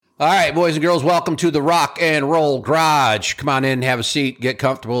All right, boys and girls, welcome to the Rock and Roll Garage. Come on in, have a seat, get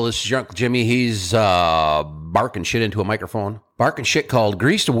comfortable. This is your Uncle Jimmy. He's barking shit into a microphone. Barking shit called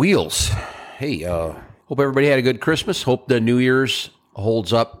Grease the Wheels. Hey, hope everybody had a good Christmas. Hope the New Year's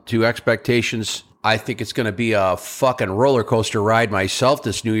holds up to expectations. I think it's going to be a fucking roller coaster ride myself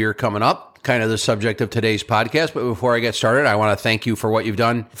this New Year coming up. Kind of the subject of today's podcast. But before I get started, I want to thank you for what you've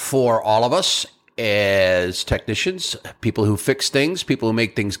done for all of us as technicians, people who fix things, people who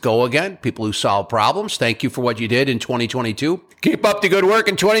make things go again, people who solve problems. Thank you for what you did in 2022. Keep up the good work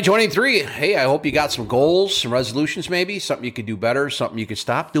in 2023. Hey, I hope you got some goals, some resolutions maybe, something you could do better, something you could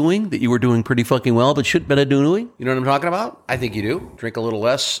stop doing that you were doing pretty fucking well but should better doing. You know what I'm talking about? I think you do. Drink a little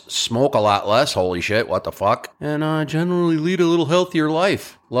less, smoke a lot less. Holy shit, what the fuck? And generally lead a little healthier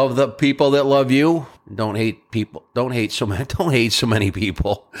life. Love the people that love you. Don't hate people. Don't hate so many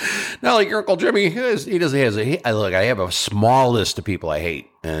people. Not like your Uncle Jimmy. He doesn't have I have a small list of people I hate,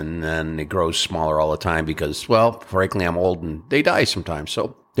 and then it grows smaller all the time because, well, frankly, I'm old and they die sometimes.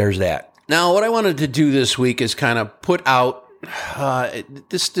 So there's that. Now, what I wanted to do this week is kind of put out.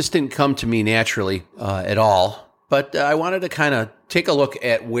 This didn't come to me naturally at all, but I wanted to kind of take a look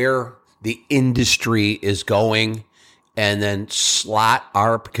at where the industry is going. And then slot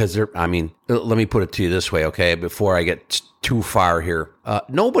let me put it to you this way, okay, before I get too far here.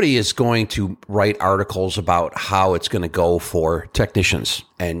 Nobody is going to write articles about how it's going to go for technicians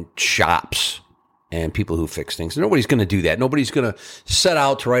and shops and people who fix things. Nobody's going to do that. Nobody's going to set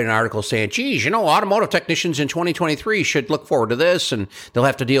out to write an article saying, geez, automotive technicians in 2023 should look forward to this and they'll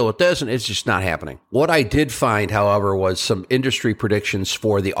have to deal with this. And it's just not happening. What I did find, however, was some industry predictions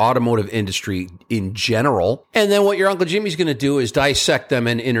for the automotive industry in general. And then what your Uncle Jimmy's going to do is dissect them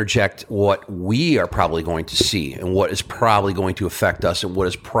and interject what we are probably going to see and what is probably going to affect us and what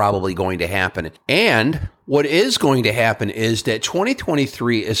is probably going to happen. And what is going to happen is that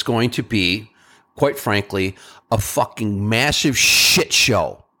 2023 is going to be, quite frankly, a fucking massive shit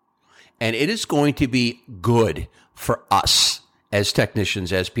show. And it is going to be good for us as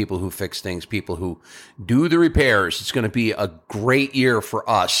technicians, as people who fix things, people who do the repairs. It's going to be a great year for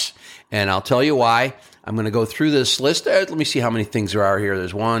us. And I'll tell you why. I'm going to go through this list. Let me see how many things there are here.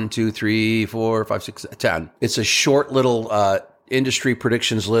 There's 1, 2, 3, 4, 5, 6, 10. It's a short little industry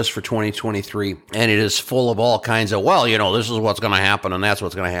predictions list for 2023, and it is full of all kinds of, this is what's going to happen and that's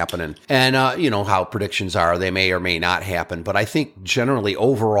what's going to happen, and how predictions are. They may or may not happen, but I think generally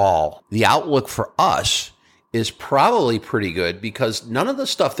overall the outlook for us is probably pretty good because none of the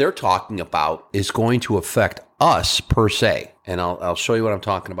stuff they're talking about is going to affect us per se. And I'll show you what I'm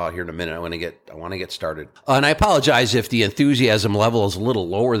talking about here in a minute. I want to get started. And I apologize if the enthusiasm level is a little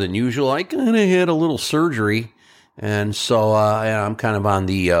lower than usual. I kind of had a little surgery. And so I'm kind of on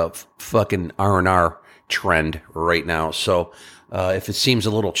the fucking R&R trend right now. So if it seems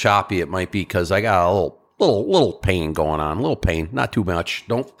a little choppy, it might be because I got a little pain going on. A little pain, not too much.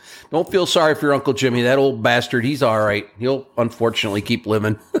 Don't feel sorry for your Uncle Jimmy. That old bastard, he's all right. He'll unfortunately keep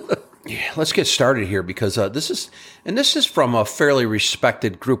living. Yeah, let's get started here because this is from a fairly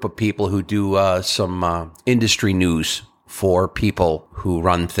respected group of people who do some industry news for people who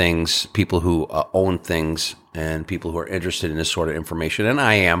run things, people who own things, and people who are interested in this sort of information. And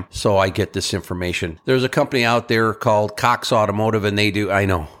I am, so I get this information. There's a company out there called Cox Automotive, and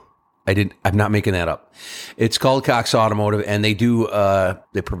I'm not making that up. It's called Cox Automotive, and they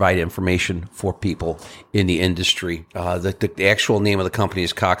provide information for people in the industry. The actual name of the company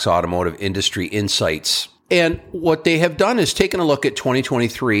is Cox Automotive Industry Insights. And what they have done is taken a look at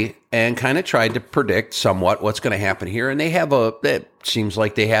 2023 and kind of tried to predict somewhat what's going to happen here. And it seems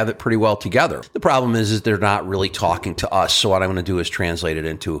like they have it pretty well together. The problem is they're not really talking to us. So what I'm going to do is translate it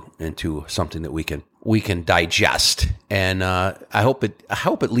into something that we can digest. And I hope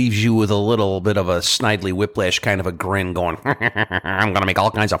it leaves you with a little bit of a snidely whiplash kind of a grin going, I'm going to make all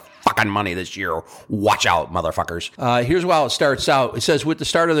kinds of fucking money this year. Watch out, motherfuckers. Here's how it starts out. It says, with the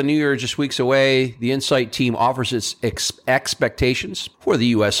start of the new year just weeks away, the Insight team offers its expectations for the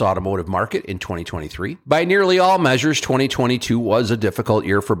U.S. automotive market in 2023. By nearly all measures, 2022 was a difficult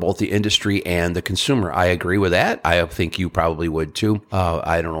year for both the industry and the consumer. I agree with that. I think you probably would too.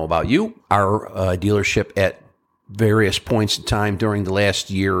 I don't know about you. Our dealership at various points in time during the last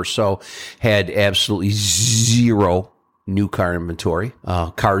year or so had absolutely zero new car inventory.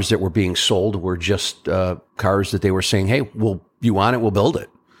 Cars that were being sold were just cars that they were saying, hey, you want it, we'll build it.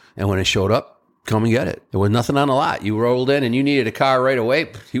 And when it showed up, come and get it. There was nothing on the lot. You rolled in and you needed a car right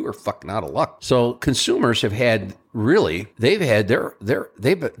away. You were fucking out of luck. So consumers have had they're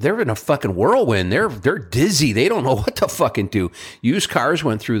in a fucking whirlwind. They're dizzy. They don't know what to fucking do. Used cars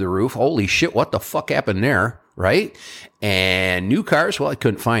went through the roof. Holy shit, what the fuck happened there? right? And new cars, well, I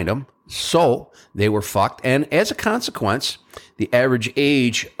couldn't find them. So they were fucked. And as a consequence, the average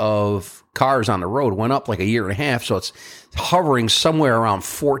age of cars on the road went up like a year and a half. So it's hovering somewhere around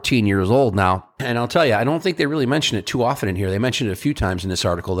 14 years old now. And I'll tell you, I don't think they really mention it too often in here. They mentioned it a few times in this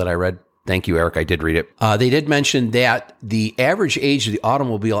article that I read. Thank you, Eric. I did read it. They did mention that the average age of the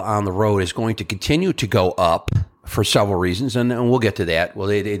automobile on the road is going to continue to go up for several reasons, and we'll get to that. Well,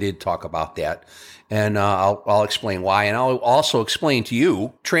 they did talk about that, and I'll explain why, and I'll also explain to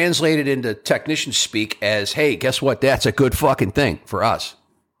you, translated into technician speak as, hey, guess what? That's a good fucking thing for us.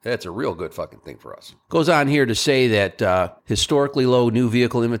 That's a real good fucking thing for us. Goes on here to say that historically low new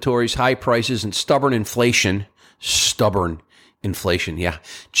vehicle inventories, high prices, and stubborn inflation, yeah.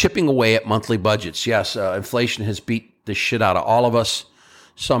 Chipping away at monthly budgets. Yes, inflation has beat the shit out of all of us,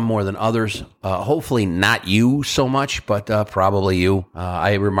 some more than others. Hopefully not you so much, but probably you.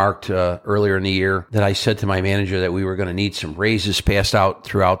 I remarked earlier in the year that I said to my manager that we were going to need some raises passed out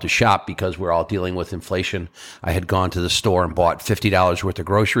throughout the shop because we're all dealing with inflation. I had gone to the store and bought $50 worth of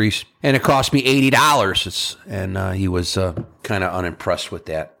groceries, and it cost me $80. And he was kind of unimpressed with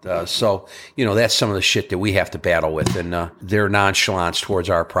that. So, that's some of the shit that we have to battle with. And their nonchalance towards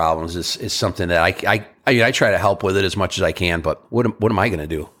our problems is something that I try to help with it as much as I can, but what am I going to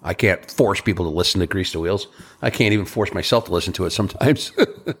do? I can't force people to listen to Grease the Wheels. I can't even force myself to listen to it sometimes.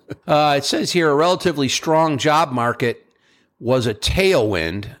 It says here, a relatively strong job market was a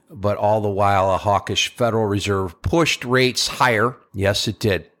tailwind, but all the while a hawkish Federal Reserve pushed rates higher. Yes, it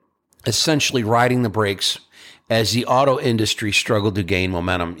did. Essentially riding the brakes as the auto industry struggled to gain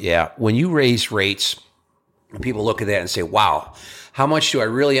momentum. Yeah, when you raise rates, people look at that and say, wow, how much do I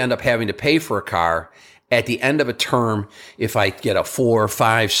really end up having to pay for a car at the end of a term? If I get a 4,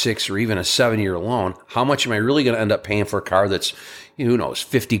 5, 6, or even a 7-year loan, how much am I really going to end up paying for a car that's, who knows,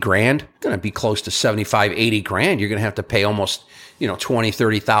 50 grand? Going to be close to 75, 80 grand. You're going to have to pay almost,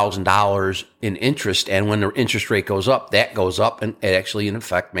 $20,000, $30,000 in interest. And when the interest rate goes up, that goes up, and it actually, in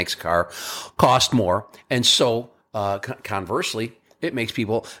effect, makes a car cost more. And so, conversely, it makes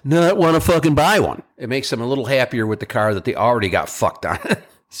people not want to fucking buy one. It makes them a little happier with the car that they already got fucked on.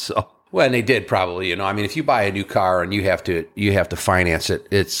 So, well, and they did probably, if you buy a new car and you have to finance it,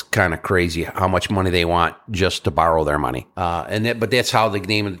 it's kind of crazy how much money they want just to borrow their money. But that's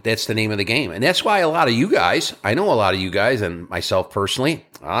that's the name of the game. And that's why a lot of you guys, I know a lot of you guys, and myself personally,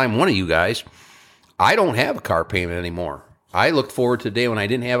 I'm one of you guys, I don't have a car payment anymore. I looked forward to the day when I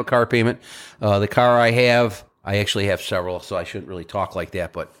didn't have a car payment. The car I have, I actually have several, so I shouldn't really talk like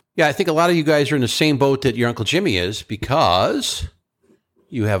that. But yeah, I think a lot of you guys are in the same boat that your Uncle Jimmy is, because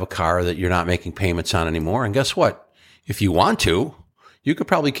you have a car that you're not making payments on anymore. And guess what? If you want to, you could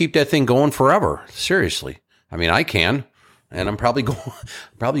probably keep that thing going forever. Seriously. I mean, I can, and I'm probably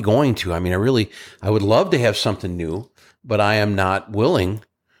going to. I mean, I would love to have something new, but I am not willing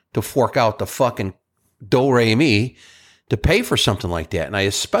to fork out the fucking do-re-mi to pay for something like that. And I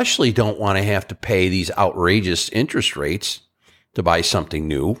especially don't want to have to pay these outrageous interest rates to buy something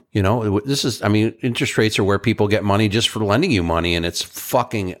new. Interest rates are where people get money just for lending you money, and it's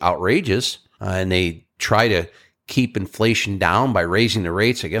fucking outrageous. And they try to keep inflation down by raising the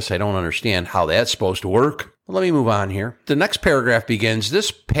rates. I guess I don't understand how that's supposed to work. But let me move on here. The next paragraph begins,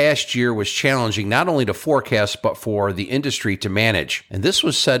 this past year was challenging not only to forecast, but for the industry to manage. And this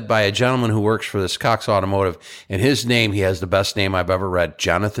was said by a gentleman who works for this Cox Automotive. And his name, he has the best name I've ever read,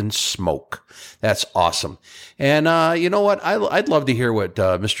 Jonathan Smoke. That's awesome. And you know what? I'd love to hear what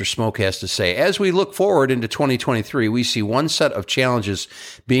Mr. Smoke has to say. As we look forward into 2023, we see one set of challenges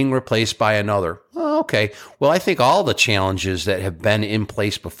being replaced by another. Oh, okay. Well, I think all the challenges that have been in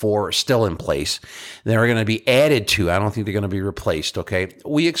place before are still in place. They're going to be added to. I don't think they're going to be replaced, okay?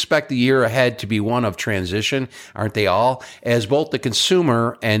 We expect the year ahead to be one of transition, aren't they all? As both the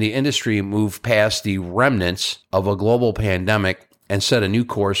consumer and the industry move past the remnants of a global pandemic and set a new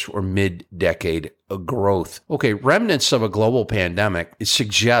course for mid-decade growth. Okay, remnants of a global pandemic, it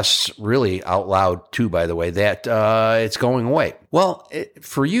suggests really out loud too, by the way, that it's going away. Well,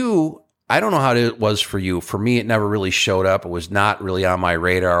 for you, I don't know how it was for you. For me, it never really showed up. It was not really on my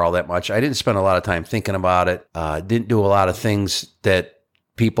radar all that much. I didn't spend a lot of time thinking about it. Didn't do a lot of things that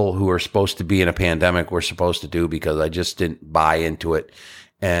people who are supposed to be in a pandemic were supposed to do because I just didn't buy into it.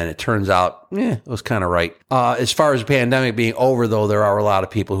 And it turns out, it was kind of right. As far as the pandemic being over, though, there are a lot of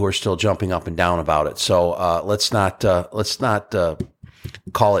people who are still jumping up and down about it. So let's not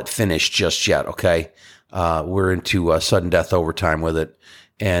call it finished just yet. Okay, we're into sudden death overtime with it,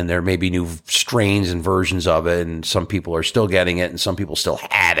 and there may be new strains and versions of it, and some people are still getting it, and some people still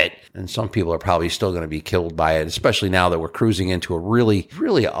have it, and some people are probably still going to be killed by it. Especially now that we're cruising into a really,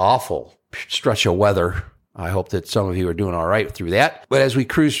 really awful stretch of weather. I hope that some of you are doing all right through that. But as we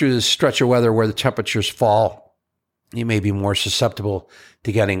cruise through this stretch of weather where the temperatures fall, you may be more susceptible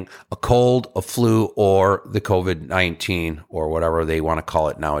to getting a cold, a flu, or the COVID-19, or whatever they want to call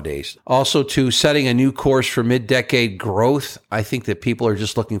it nowadays. Also, too, setting a new course for mid-decade growth. I think that people are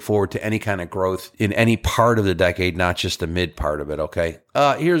just looking forward to any kind of growth in any part of the decade, not just the mid part of it, okay?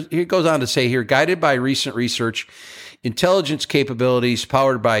 Here it goes on to say here, guided by recent research, intelligence capabilities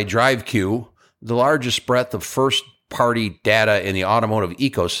powered by DriveQ, the largest breadth of first-party data in the automotive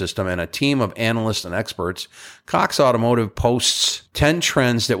ecosystem, and a team of analysts and experts, Cox Automotive posts 10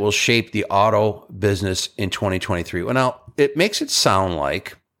 trends that will shape the auto business in 2023. Well, now, it makes it sound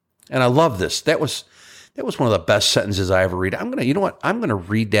like, and I love this, that was one of the best sentences I ever read. I'm going to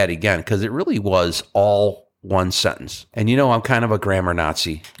read that again because it really was all one sentence. And I'm kind of a grammar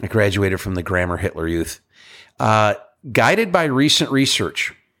Nazi. I graduated from the Grammar Hitler Youth. Guided by recent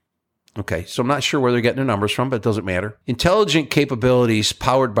research. Okay, so I'm not sure where they're getting their numbers from, but it doesn't matter. Intelligent capabilities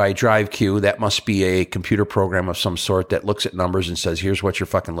powered by DriveQ. That must be a computer program of some sort that looks at numbers and says, here's what you're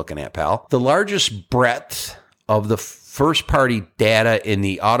fucking looking at, pal. The largest breadth of the first-party data in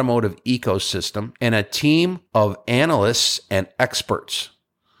the automotive ecosystem, and a team of analysts and experts.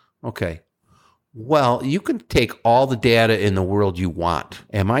 Okay. Well, you can take all the data in the world you want.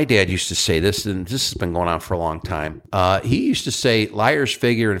 And my dad used to say this, and this has been going on for a long time. He used to say, liars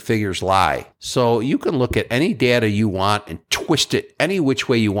figure and figures lie. So you can look at any data you want and twist it any which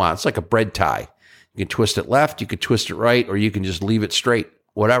way you want. It's like a bread tie. You can twist it left, you can twist it right, or you can just leave it straight.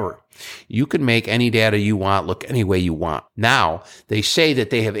 Whatever. You can make any data you want look any way you want. Now, they say that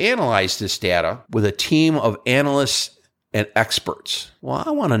they have analyzed this data with a team of analysts and experts. Well,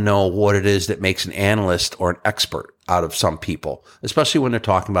 I want to know what it is that makes an analyst or an expert out of some people, especially when they're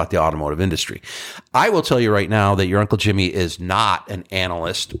talking about the automotive industry. I will tell you right now that your Uncle Jimmy is not an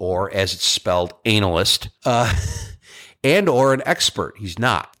analyst, or as it's spelled, analyst, and or an expert. He's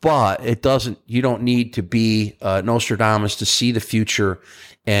not. But you don't need to be Nostradamus to see the future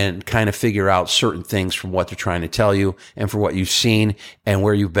and kind of figure out certain things from what they're trying to tell you and for what you've seen and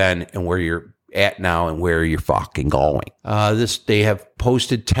where you've been and where you're at now and where you're fucking going. They have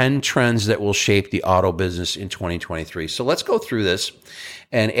posted 10 trends that will shape the auto business in 2023. So let's go through this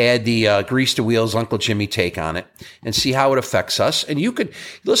and add the grease to wheels Uncle Jimmy take on it and see how it affects us. And you could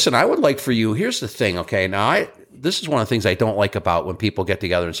listen. I would like for you. Here's the thing. Okay. Now this is one of the things I don't like about when people get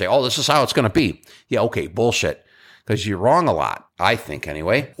together and say, "Oh, this is how it's going to be." Yeah. Okay. Bullshit. Because you're wrong a lot, I think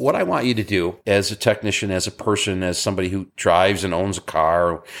anyway. What I want you to do as a technician, as a person, as somebody who drives and owns a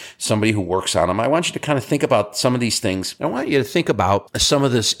car, or somebody who works on them, I want you to kind of think about some of these things. I want you to think about some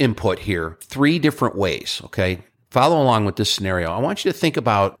of this input here, 3 different ways, okay? Follow along with this scenario. I want you to think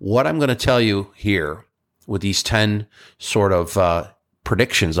about what I'm going to tell you here with these 10 sort of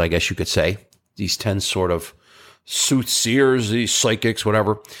predictions, I guess you could say, these 10 sort of soothsayers, these psychics,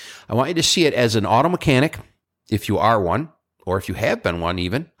 whatever. I want you to see it as an auto mechanic, if you are one, or if you have been one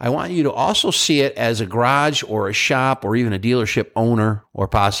even. I want you to also see it as a garage or a shop or even a dealership owner or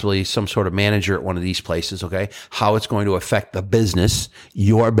possibly some sort of manager at one of these places, okay? How it's going to affect the business,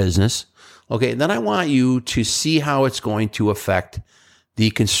 your business, okay? And then I want you to see how it's going to affect the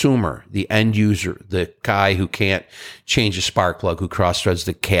consumer, the end user, the guy who can't change a spark plug, who cross-threads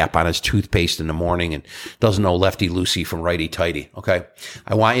the cap on his toothpaste in the morning and doesn't know lefty-loosey from righty-tighty, okay?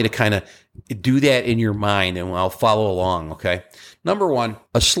 I want you to kind of do that in your mind, and I'll follow along, okay? Number 1,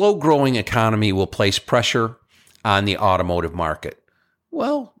 a slow-growing economy will place pressure on the automotive market.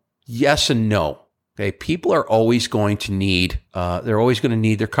 Well, yes and no. Okay, people are always going to need, they're always going to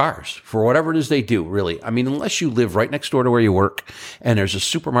need their cars for whatever it is they do, really. I mean, unless you live right next door to where you work and there's a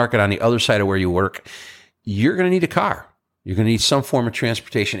supermarket on the other side of where you work, you're going to need a car. You're going to need some form of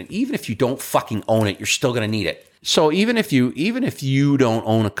transportation. And even if you don't fucking own it, you're still going to need it. So even if you don't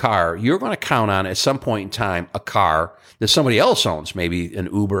own a car, you're going to count on at some point in time a car that somebody else owns, maybe an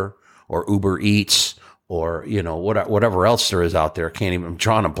Uber or Uber Eats or, whatever else there is out there. I'm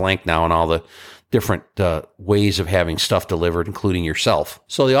drawing a blank now on all the different ways of having stuff delivered, including yourself.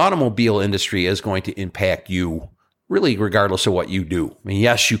 So the automobile industry is going to impact you really regardless of what you do. I mean,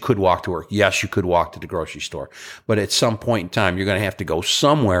 yes, you could walk to work. Yes, you could walk to the grocery store. But at some point in time, you're going to have to go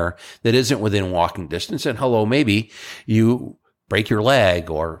somewhere that isn't within walking distance. And maybe you break your leg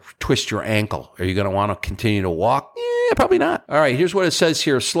or twist your ankle. Are you going to want to continue to walk? Yeah, probably not. All right, here's what it says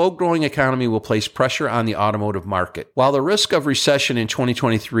here. A slow-growing economy will place pressure on the automotive market. While the risk of recession in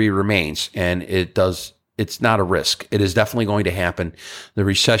 2023 remains, and it's not a risk. It is definitely going to happen. The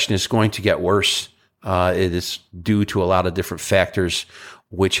recession is going to get worse. It is due to a lot of different factors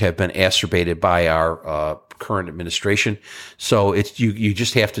which have been exacerbated by our current administration. So it's you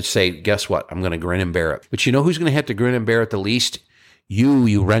just have to say, guess what? I'm going to grin and bear it. But you know who's going to have to grin and bear it the least?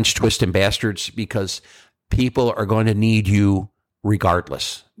 You wrench twisting bastards, because people are going to need you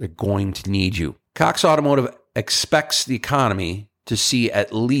regardless. They're going to need you. Cox Automotive expects the economy to see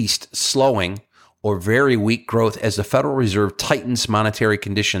at least slowing or very weak growth as the Federal Reserve tightens monetary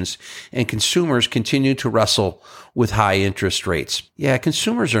conditions and consumers continue to wrestle with high interest rates. Yeah,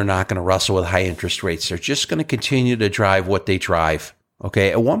 consumers are not going to wrestle with high interest rates. They're just going to continue to drive what they drive.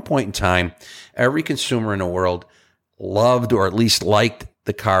 Okay, at one point in time, every consumer in the world loved or at least liked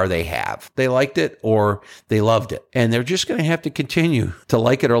the car they have. They liked it or they loved it. And they're just going to have to continue to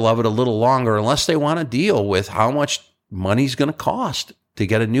like it or love it a little longer unless they want to deal with how much money's going to cost to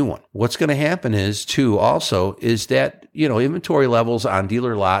get a new one. What's going to happen is, too, also, is that, inventory levels on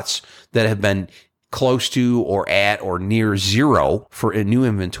dealer lots that have been close to or at or near zero for a new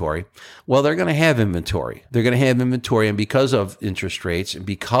inventory, well, they're going to have inventory. They're going to have inventory, and because of interest rates and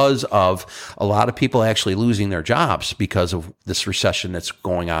because of a lot of people actually losing their jobs because of this recession that's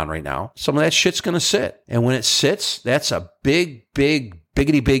going on right now, some of that shit's going to sit. And when it sits, that's a biggity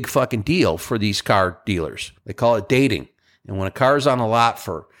big fucking deal for these car dealers. They call it dating. And when a car's on the lot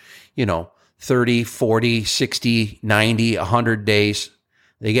for, 30, 40, 60, 90, 100 days,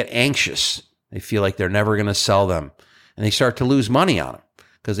 they get anxious. They feel like they're never going to sell them. And they start to lose money on them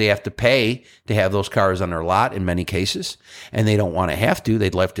because they have to pay to have those cars on their lot in many cases. And they don't want to have to.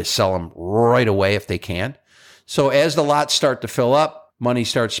 They'd love to sell them right away if they can. So as the lots start to fill up, money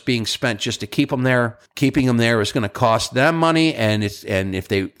starts being spent just to keep them there. Keeping them there is going to cost them money. And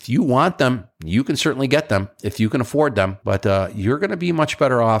if you want them, you can certainly get them if you can afford them. But you're going to be much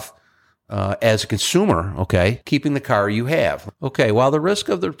better off as a consumer, okay, keeping the car you have. Okay, while the risk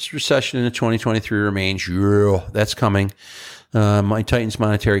of the recession in 2023 remains, that's coming. Tightens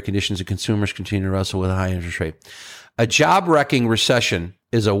monetary conditions and consumers continue to wrestle with a high interest rate. A job-wrecking recession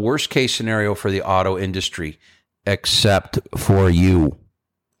is a worst-case scenario for the auto industry, except for you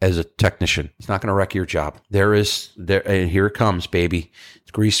as a technician. It's not going to wreck your job. And here it comes, baby.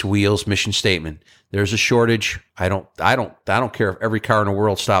 It's greased wheels, mission statement. There's a shortage. I don't care if every car in the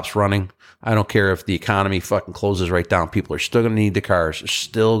world stops running. I don't care if the economy fucking closes right down. People are still going to need the cars. They're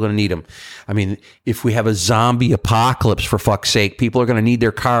still going to need them. I mean, if we have a zombie apocalypse, for fuck's sake, people are going to need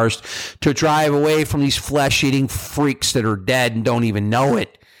their cars to drive away from these flesh-eating freaks that are dead and don't even know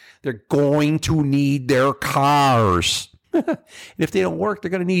it. They're going to need their cars. And if they don't work, they're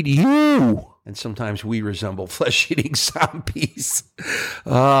going to need you. And sometimes we resemble flesh-eating zombies.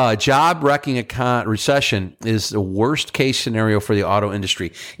 Job-wrecking recession is the worst-case scenario for the auto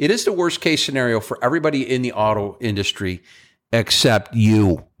industry. It is the worst-case scenario for everybody in the auto industry except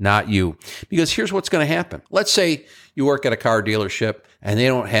you, not you. Because here's what's going to happen. Let's say you work at a car dealership and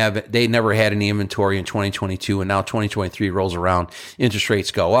they never had any inventory in 2022, and now 2023 rolls around. Interest rates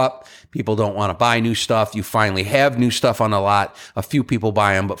go up. People don't want to buy new stuff. You finally have new stuff on the lot. A few people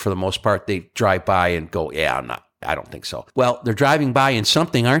buy them, but for the most part, they drive by and go, I don't think so. Well, they're driving by in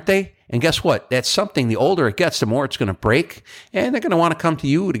something, aren't they? And guess what? That something, the older it gets, the more it's going to break, and they're going to want to come to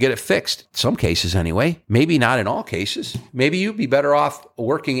you to get it fixed. Some cases anyway. Maybe not in all cases. Maybe you'd be better off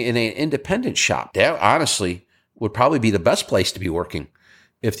working in an independent shop. That honestly would probably be the best place to be working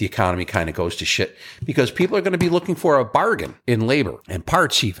if the economy kind of goes to shit, because people are going to be looking for a bargain in labor and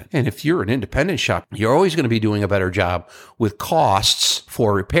parts even. And if you're an independent shop, you're always going to be doing a better job with costs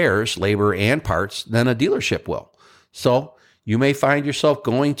for repairs, labor, and parts than a dealership will. So you may find yourself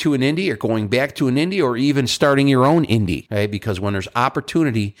going to an indie or going back to an indie or even starting your own indie, okay? Because when there's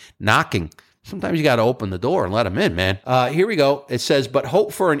opportunity knocking, sometimes you got to open the door and let them in, man. Here we go. It says, but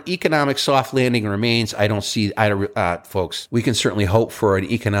hope for an economic soft landing remains. Folks, we can certainly hope for an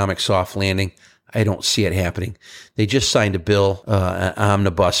economic soft landing. I don't see it happening. They just signed a bill, an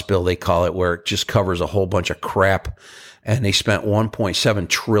omnibus bill, they call it, where it just covers a whole bunch of crap. And they spent $1.7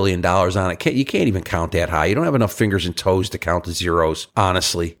 trillion on it. You can't even count that high. You don't have enough fingers and toes to count the zeros,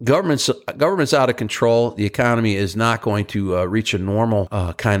 honestly. Government's out of control. The economy is not going to reach a normal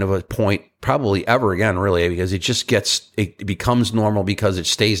kind of a point probably ever again, really, because it becomes normal because it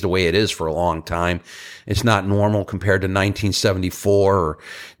stays the way it is for a long time. It's not normal compared to 1974 or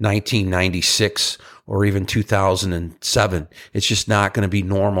 1996 or even 2007. It's just not going to be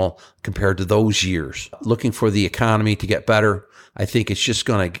normal compared to those years. Looking for the economy to get better, I think it's just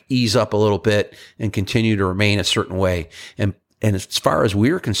going to ease up a little bit and continue to remain a certain way. And as far as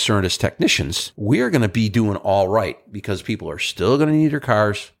we're concerned as technicians, we're going to be doing all right because people are still going to need their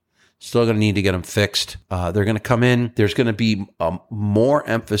cars, Still going to need to get them fixed. They're going to come in. There's going to be more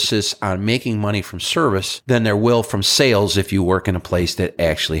emphasis on making money from service than there will from sales if you work in a place that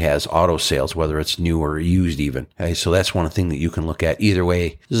actually has auto sales, whether it's new or used even. Okay, so that's one thing that you can look at. Either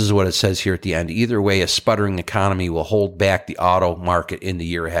way, this is what it says here at the end. Either way, a sputtering economy will hold back the auto market in the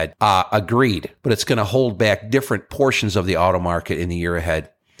year ahead. Agreed, but it's going to hold back different portions of the auto market in the year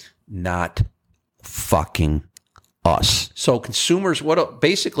ahead. Not fucking us. So consumers,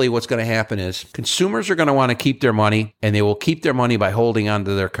 basically what's going to happen is consumers are going to want to keep their money, and they will keep their money by holding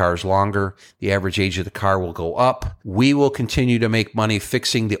onto their cars longer. The average age of the car will go up. We will continue to make money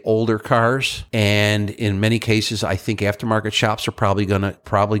fixing the older cars, and in many cases, I think aftermarket shops are probably going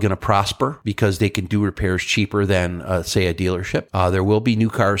to prosper because they can do repairs cheaper than say a dealership. There will be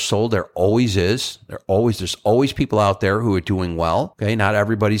new cars sold. There always is. There's always people out there who are doing well. Okay, not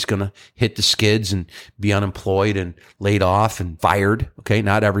everybody's going to hit the skids and be unemployed and laid off and fired. Okay,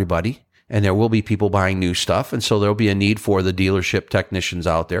 not everybody. And there will be people buying new stuff. And so there'll be a need for the dealership technicians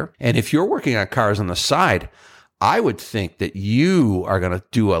out there. And if you're working on cars on the side, I would think that you are going to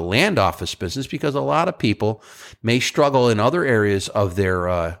do a land office business because a lot of people may struggle in other areas of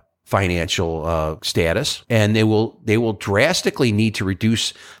their financial status, and they will drastically need to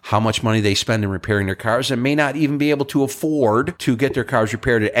reduce how much money they spend in repairing their cars and may not even be able to afford to get their cars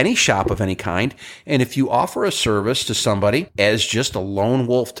repaired at any shop of any kind. And if you offer a service to somebody as just a lone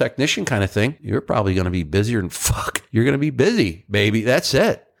wolf technician kind of thing, you're probably going to be busier than fuck. You're going to be busy, baby. That's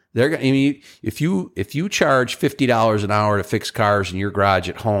it. If you charge $50 an hour to fix cars in your garage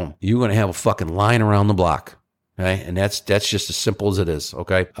at home, you're going to have a fucking line around the block. Okay. And that's just as simple as it is.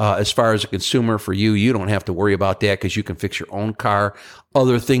 Okay. As far as a consumer, for you don't have to worry about that because you can fix your own car.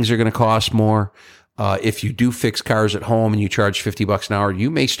 Other things are going to cost more. If you do fix cars at home and you charge $50 an hour,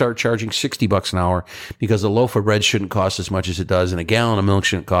 you may start charging $60 an hour because a loaf of bread shouldn't cost as much as it does, and a gallon of milk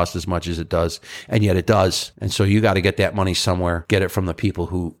shouldn't cost as much as it does, and yet it does. And so you got to get that money somewhere. Get it from the people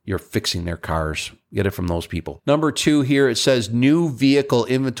who you're fixing their cars. Get it from those people. Number 2 here, it says new vehicle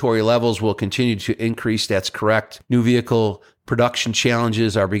inventory levels will continue to increase. That's correct. New vehicle production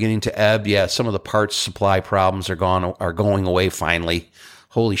challenges are beginning to ebb. Yeah, some of the parts supply problems are going away finally.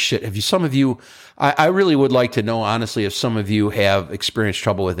 Holy shit. I really would like to know, honestly, if some of you have experienced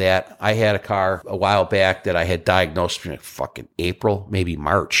trouble with that. I had a car a while back that I had diagnosed in fucking April, maybe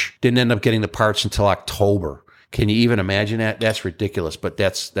March. Didn't end up getting the parts until October. Can you even imagine that? That's ridiculous, but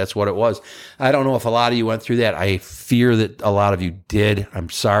that's what it was. I don't know if a lot of you went through that. I fear that a lot of you did. I'm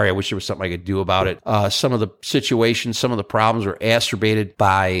sorry. I wish there was something I could do about it. Some of the situations, some of the problems were exacerbated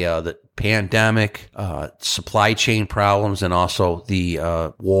by the pandemic, supply chain problems, and also the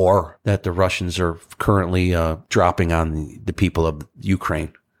war that the Russians are currently dropping on the people of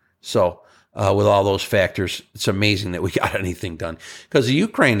Ukraine. So with all those factors, it's amazing that we got anything done because the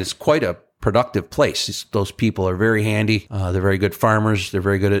Ukraine is quite a productive place. Those people are very handy. They're very good farmers. They're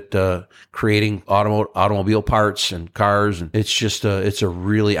very good at creating automobile parts and cars. And it's just it's a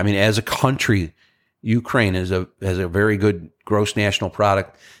really, I mean, as a country, Ukraine has a very good gross national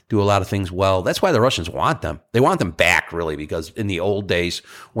product, do a lot of things well. That's why the Russians want them. They want them back, really, because in the old days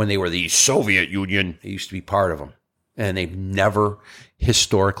when they were the Soviet Union, they used to be part of them. And they've never,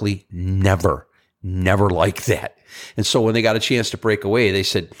 historically, never liked that. And so when they got a chance to break away, they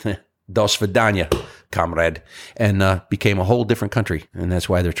said, "Do svidaniya, comrade," and became a whole different country. And that's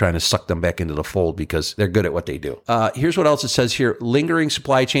why they're trying to suck them back into the fold because they're good at what they do. Here's what else it says here. Lingering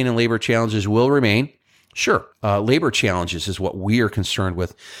supply chain and labor challenges will remain. Sure. Labor challenges is what we are concerned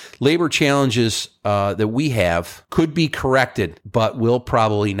with. Labor challenges that we have could be corrected, but will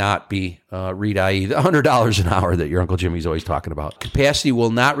probably not be, i.e. the $100 an hour that your Uncle Jimmy's always talking about. Capacity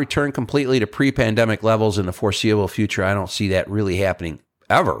will not return completely to pre-pandemic levels in the foreseeable future. I don't see that really happening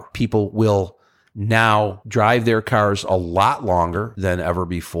ever. People will now drive their cars a lot longer than ever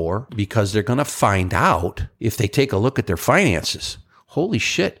before because they're going to find out if they take a look at their finances. Holy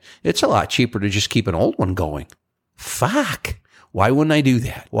shit, it's a lot cheaper to just keep an old one going. Fuck. Why wouldn't I do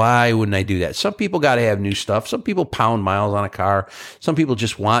that? Some people got to have new stuff. Some people pound miles on a car. Some people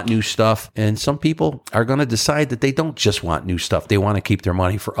just want new stuff. And some people are going to decide that they don't just want new stuff. They want to keep their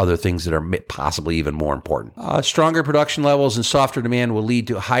money for other things that are possibly even more important. Stronger production levels and softer demand will lead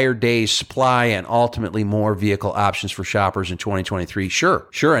to higher days supply and ultimately more vehicle options for shoppers in 2023. Sure.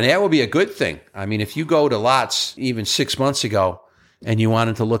 And that will be a good thing. I mean, if you go to lots even 6 months ago and you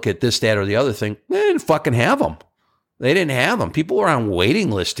wanted to look at this, that, or the other thing, fucking have them. They didn't have them. People were on waiting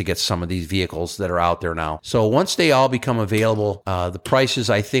lists to get some of these vehicles that are out there now. So once they all become available, the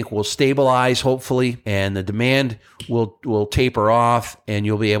prices, I think, will stabilize, hopefully, and the demand will taper off, and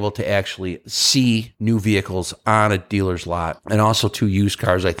you'll be able to actually see new vehicles on a dealer's lot. And also, too, used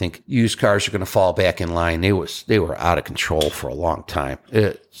cars. I think used cars are going to fall back in line. They were out of control for a long time.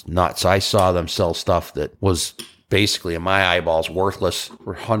 It's nuts. I saw them sell stuff that was basically, in my eyeballs, worthless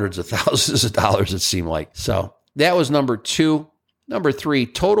for hundreds of thousands of dollars, it seemed like. So that was number 2. Number 3,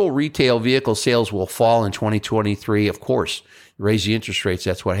 total retail vehicle sales will fall in 2023. Of course, raise the interest rates,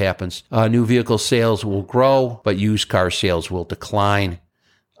 that's what happens. New vehicle sales will grow, but used car sales will decline.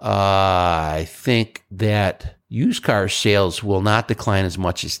 I think that used car sales will not decline as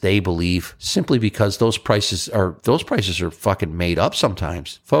much as they believe, simply because those prices are fucking made up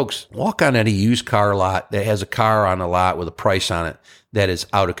sometimes. Folks, walk on any used car lot that has a car on the lot with a price on it that is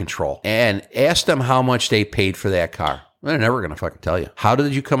out of control, and ask them how much they paid for that car. They're never going to fucking tell you. How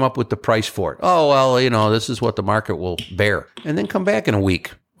did you come up with the price for it? Oh, well, this is what the market will bear. And then come back in a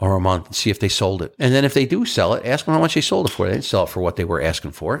week or a month and see if they sold it. And then if they do sell it, ask them how much they sold it for. They didn't sell it for what they were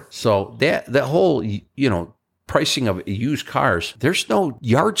asking for. So that whole, pricing of used cars, there's no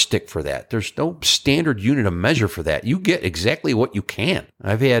yardstick for that. There's no standard unit of measure for that. You get exactly what you can.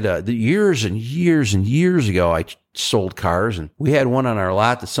 I've had years and years and years ago, I sold cars, and we had one on our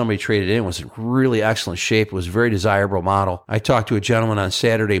lot that somebody traded in. It was in really excellent shape. It was a very desirable model. I talked to a gentleman on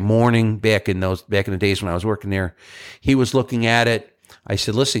Saturday morning back in the days when I was working there. He was looking at it. I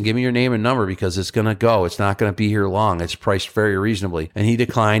said, listen, give me your name and number because it's going to go. It's not going to be here long. It's priced very reasonably. And he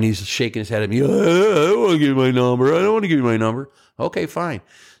declined. He's shaking his head at me. I don't want to give you my number. I don't want to give you my number. Okay, fine.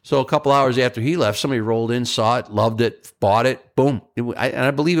 So a couple hours after he left, somebody rolled in, saw it, loved it, bought it. Boom. And I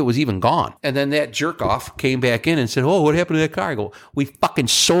believe it was even gone. And then that jerk off came back in and said, oh, what happened to that car? I go, we fucking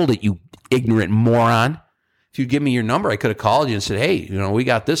sold it, you ignorant moron. If you give me your number, I could have called you and said, hey, we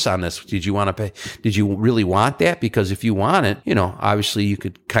got this on this. Did you want to pay? Did you really want that? Because if you want it, obviously you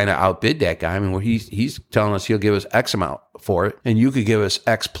could kind of outbid that guy. I mean, he's telling us he'll give us X amount for it, and you could give us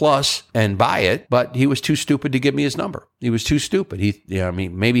X plus and buy it, but he was too stupid to give me his number. He was too stupid.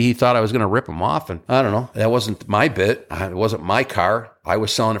 Maybe he thought I was going to rip him off, and I don't know. That wasn't my bit. It wasn't my car. I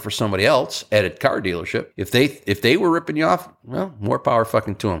was selling it for somebody else at a car dealership. If they were ripping you off, well, more power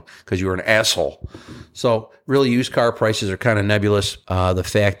fucking to them because you were an asshole. So really, used car prices are kind of nebulous. The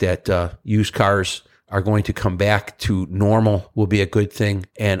fact that used cars are going to come back to normal will be a good thing.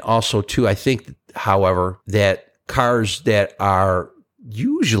 And also, too, I think, however, that cars that are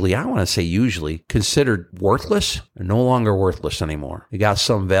usually considered worthless are no longer worthless anymore. They got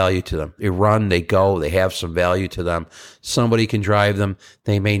some value to them. They run, they go, they have some value to them. Somebody can drive them.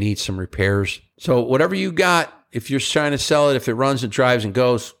 They may need some repairs. So whatever you got, if you're trying to sell it, if it runs and drives and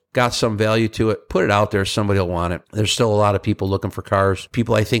goes, got some value to it, put it out there. Somebody will want it. There's still a lot of people looking for cars.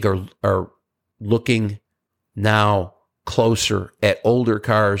 People, I think, are looking now closer at older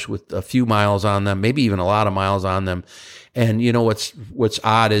cars with a few miles on them, maybe even a lot of miles on them. And what's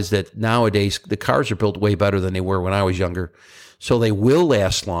odd is that nowadays the cars are built way better than they were when I was younger. So they will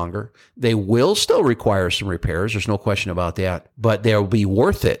last longer. They will still require some repairs. There's no question about that, but they'll be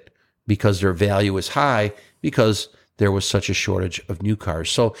worth it because their value is high because there was such a shortage of new cars.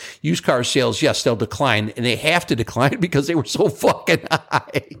 So used car sales, yes, they'll decline, and they have to decline because they were so fucking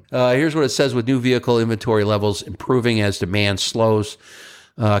high. Here's what it says with new vehicle inventory levels improving as demand slows.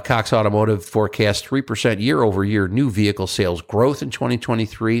 Cox Automotive forecasts 3% year-over-year new vehicle sales growth in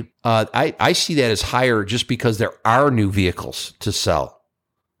 2023. I see that as higher just because there are new vehicles to sell.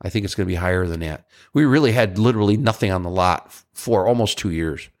 I think it's going to be higher than that. We really had literally nothing on the lot for almost 2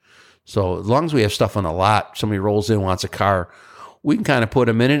 years. So as long as we have stuff on the lot, somebody rolls in, wants a car, we can kind of put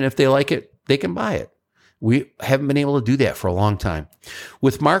them in it. And if they like it, they can buy it. We haven't been able to do that for a long time.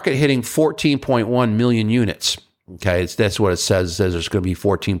 With market hitting 14.1 million units, okay, that's what it says. It says there's going to be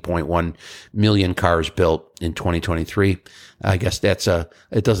 14.1 million cars built in 2023. I guess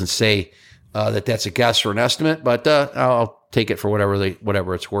it doesn't say that's a guess or an estimate, but I'll take it for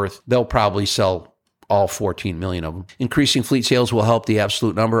whatever it's worth. They'll probably sell all 14 million of them. Increasing fleet sales will help the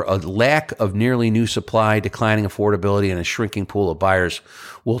absolute number. A lack of nearly new supply, declining affordability, and a shrinking pool of buyers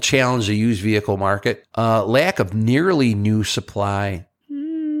will challenge the used vehicle market. Lack of nearly new supply.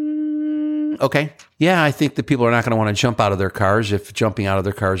 Okay. Yeah, I think that people are not going to want to jump out of their cars. If jumping out of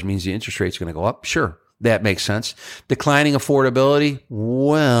their cars means the interest rate's going to go up, sure. That makes sense. Declining affordability.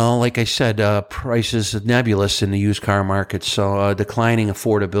 Well, like I said, prices are nebulous in the used car market. So declining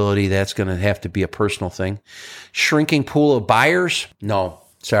affordability, that's going to have to be a personal thing. Shrinking pool of buyers. No,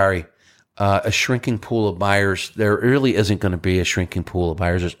 sorry. A shrinking pool of buyers. There really isn't going to be a shrinking pool of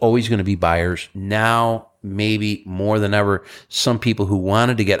buyers. There's always going to be buyers. Now maybe more than ever, some people who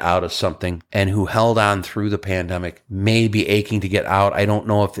wanted to get out of something and who held on through the pandemic may be aching to get out. I don't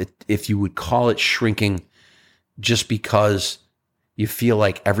know if you would call it shrinking just because you feel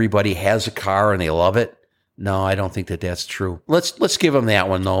like everybody has a car and they love it. No, I don't think that's true. Let's give them that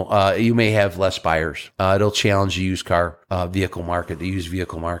one, though. You may have less buyers. It'll challenge the used car vehicle market, the used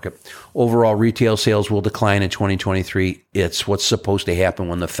vehicle market. Overall, retail sales will decline in 2023. It's what's supposed to happen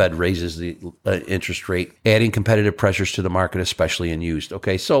when the Fed raises the interest rate, adding competitive pressures to the market, especially in used.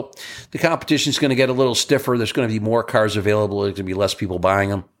 Okay, so the competition is going to get a little stiffer. There's going to be more cars available. There's going to be less people buying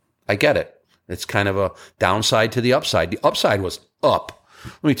them. I get it. It's kind of a downside to the upside. The upside was up.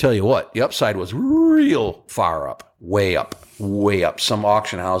 Let me tell you what, the upside was real far up, way up, way up. Some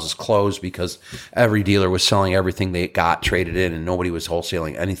auction houses closed because every dealer was selling everything they got traded in, and nobody was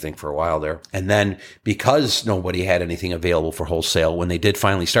wholesaling anything for a while there. And then because nobody had anything available for wholesale, when they did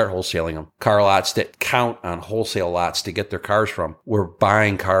finally start wholesaling them, car lots that count on wholesale lots to get their cars from were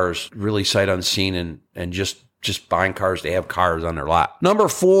buying cars really sight unseen and just buying cars to have cars on their lot. Number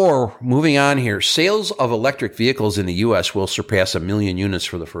 4, moving on here. Sales of electric vehicles in the U.S. will surpass 1 million units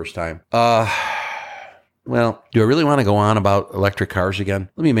for the first time. Well, do I really want to go on about electric cars again?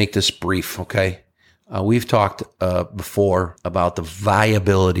 Let me make this brief, okay? We've talked before about the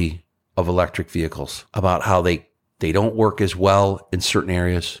viability of electric vehicles, about how they don't work as well in certain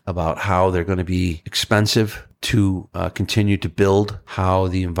areas, about how they're going to be expensive to continue to build, how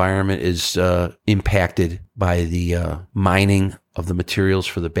the environment is impacted by the mining of the materials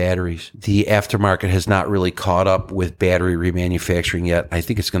for the batteries. The aftermarket has not really caught up with battery remanufacturing yet. I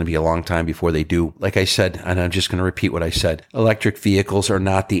think it's going to be a long time before they do. Like I said, and I'm just going to repeat what I said, electric vehicles are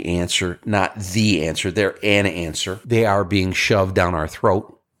not the answer, not the answer. They're an answer. They are being shoved down our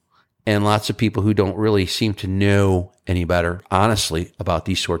throat. And lots of people who don't really seem to know any better, honestly, about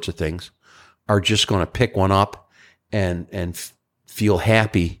these sorts of things are just going to pick one up and feel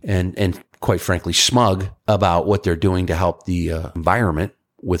happy and quite frankly smug about what they're doing to help the environment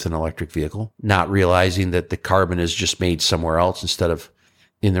with an electric vehicle, not realizing that the carbon is just made somewhere else instead of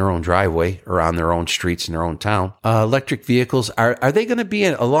in their own driveway or on their own streets in their own town. Electric vehicles, are they going to be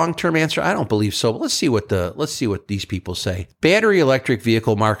a long-term answer? I don't believe so. But let's see what these people say. Battery electric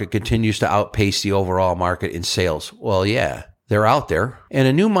vehicle market continues to outpace the overall market in sales. Well, yeah, they're out there. And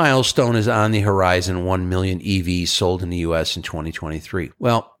a new milestone is on the horizon, 1 million EVs sold in the U.S. in 2023.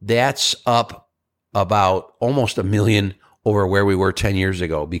 Well, that's up about almost 1 million over where we were 10 years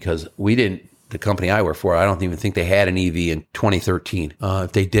ago, because the company I work for, I don't even think they had an EV in 2013.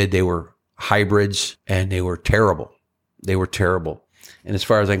 If they did, they were hybrids and they were terrible. They were terrible. And as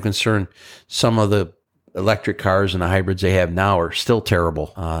far as I'm concerned, some of the electric cars and the hybrids they have now are still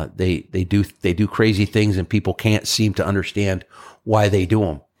terrible. They do crazy things and people can't seem to understand why they do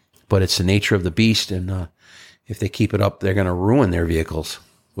them. But it's the nature of the beast. And if they keep it up, they're going to ruin their vehicles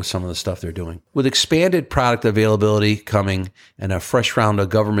with some of the stuff they're doing. With expanded product availability coming and a fresh round of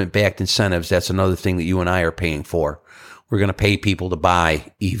government-backed incentives, that's another thing that you and I are paying for. We're going to pay people to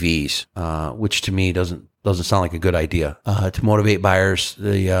buy EVs, which to me doesn't sound like a good idea. To motivate buyers,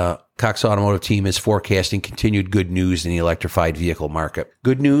 the Cox Automotive team is forecasting continued good news in the electrified vehicle market.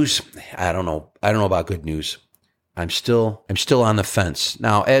 Good news? I don't know. I don't know about good news. I'm still on the fence.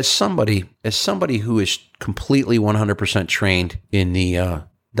 Now, as somebody who is completely 100% trained in the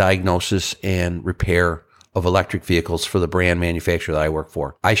diagnosis and repair of electric vehicles for the brand manufacturer that I work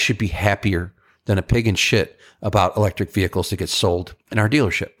for, I should be happier than a pig in shit about electric vehicles that get sold in our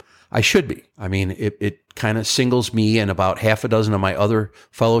dealership. I should be. I mean, it kind of singles me and about half a dozen of my other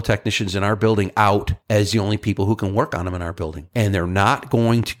fellow technicians in our building out as the only people who can work on them in our building. And they're not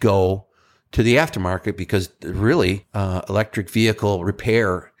going to go to the aftermarket because really electric vehicle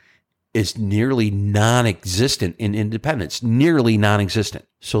repair is nearly non-existent in Independence, nearly non-existent.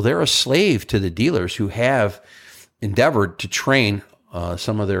 So they're a slave to the dealers who have endeavored to train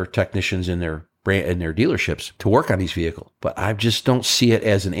some of their technicians in their dealerships to work on these vehicles. But I just don't see it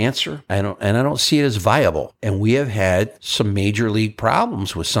as an answer. I don't see it as viable. And we have had some major league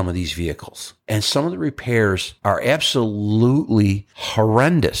problems with some of these vehicles. And some of the repairs are absolutely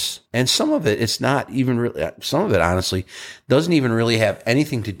horrendous. And some of it, it's not even really, some of it honestly doesn't even really have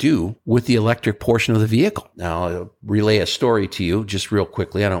anything to do with the electric portion of the vehicle. Now, I'll relay a story to you just real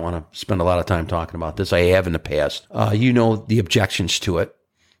quickly. I don't want to spend a lot of time talking about this. I have in the past. You know the objections to it.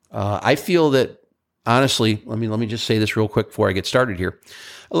 I feel that, honestly, let me just say this real quick before I get started here.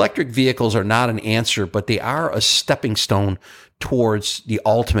 Electric vehicles are not an answer, but they are a stepping stone towards the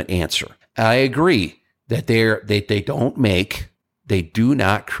ultimate answer. I agree that they do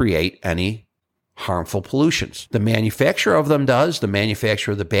not create any harmful pollutions. The manufacturer of them does. The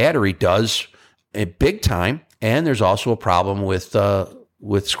manufacturer of the battery does big time. And there's also a problem with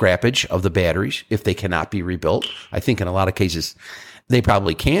scrappage of the batteries if they cannot be rebuilt. I think in a lot of cases they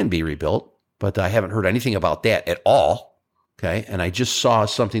probably can be rebuilt, but I haven't heard anything about that at all. Okay. And I just saw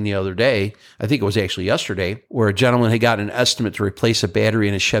something the other day, I think it was actually yesterday, where a gentleman had gotten an estimate to replace a battery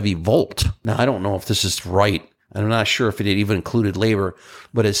in a Chevy Volt. Now, I don't know if this is right. I'm not sure if it even included labor,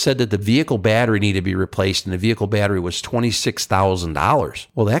 but it said that the vehicle battery needed to be replaced, and the vehicle battery was $26,000.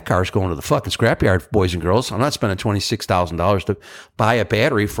 Well, that car's going to the fucking scrapyard, boys and girls. I'm not spending $26,000 to buy a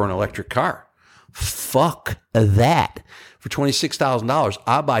battery for an electric car. Fuck that. For $26,000,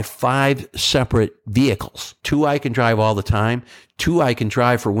 I'll buy 5 separate vehicles. 2 I can drive all the time. 2 I can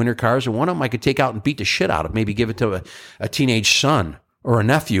drive for winter cars, and one of them I could take out and beat the shit out of. Maybe give it to a teenage son or a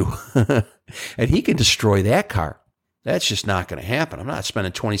nephew. And he can destroy that car. That's just not going to happen. I'm not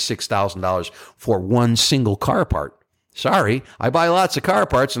spending $26,000 for one single car part. Sorry, I buy lots of car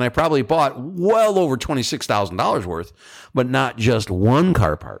parts, and I probably bought well over $26,000 worth, but not just one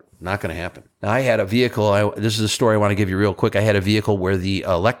car part. Not going to happen. Now, I had a vehicle. This is a story I want to give you real quick. I had a vehicle where the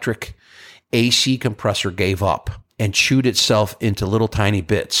electric AC compressor gave up and chewed itself into little tiny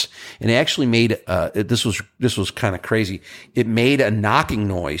bits, and it actually made this was kind of crazy. It made a knocking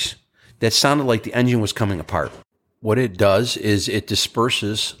noise that sounded like the engine was coming apart. What it does is it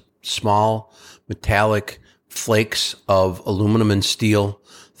disperses small metallic flakes of aluminum and steel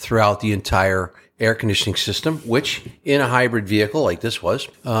throughout the entire air conditioning system, which in a hybrid vehicle like this was,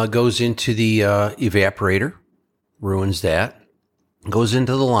 goes into the evaporator, ruins that, goes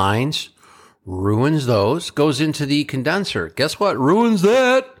into the lines, ruins those, goes into the condenser. Guess what? Ruins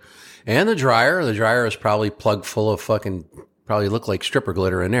that. And the dryer. The dryer is probably plugged full of probably look like stripper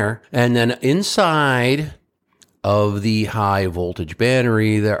glitter in there. And then inside of the high voltage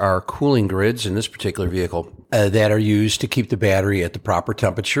battery, there are cooling grids in this particular vehicle that are used to keep the battery at the proper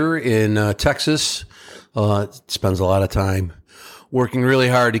temperature. In Texas, it spends a lot of time working really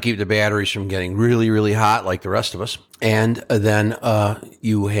hard to keep the batteries from getting really, really hot like the rest of us. And then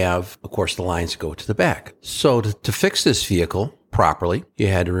you have, of course, the lines that go to the back. So to fix this vehicle properly, you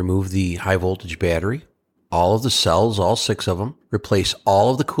had to remove the high voltage battery, all of the cells, all 6 of them, replace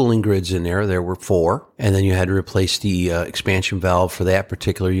all of the cooling grids in there. There were 4. And then you had to replace the expansion valve for that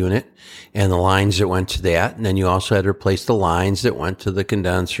particular unit and the lines that went to that. And then you also had to replace the lines that went to the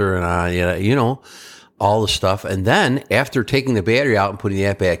condenser and, all the stuff. And then after taking the battery out and putting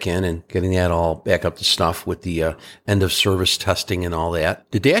that back in and getting that all back up to snuff with the end of service testing and all that,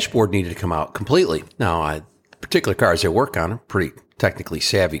 the dashboard needed to come out completely. Now, particular cars I work on are pretty technically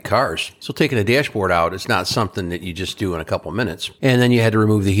savvy cars. So taking a dashboard out, it's not something that you just do in a couple of minutes. And then you had to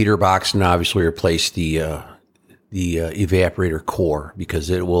remove the heater box and obviously replace the evaporator core because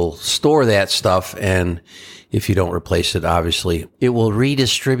it will store that stuff. And if you don't replace it, obviously it will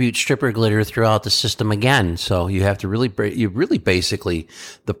redistribute stripper glitter throughout the system again. So you have to really basically,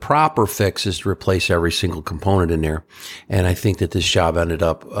 the proper fix is to replace every single component in there. And I think that this job ended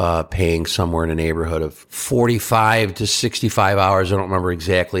up paying somewhere in the neighborhood of 45 to 65 hours. I don't remember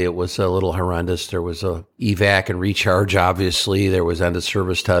exactly. It was a little horrendous. There was a evac and recharge, obviously. There was end of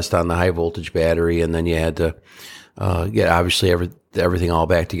service test on the high voltage battery. And then you had to get obviously everything all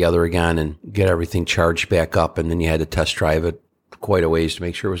back together again and get everything charged back up. And then you had to test drive it quite a ways to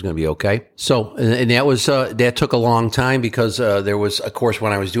make sure it was going to be okay. So, and that was, that took a long time because there was, of course,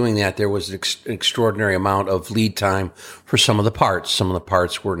 when I was doing that, there was an extraordinary amount of lead time for some of the parts. Some of the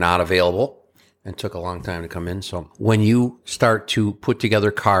parts were not available and took a long time to come in. So when you start to put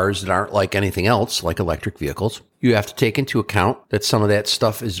together cars that aren't like anything else, like electric vehicles, you have to take into account that some of that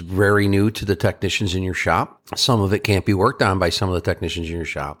stuff is very new to the technicians in your shop. Some of it can't be worked on by some of the technicians in your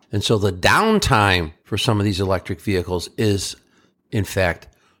shop. And so the downtime for some of these electric vehicles is, in fact,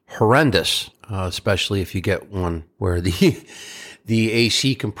 horrendous, especially if you get one where the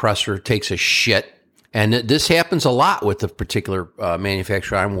AC compressor takes a shit. And this happens a lot with the particular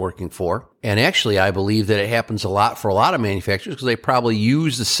manufacturer I'm working for. And actually, I believe that it happens a lot for a lot of manufacturers because they probably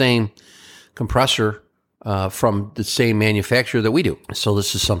use the same compressor from the same manufacturer that we do. So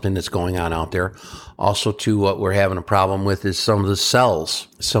this is something that's going on out there. Also, too, what we're having a problem with is some of the cells.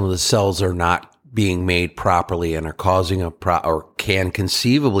 Some of the cells are not being made properly and are causing or can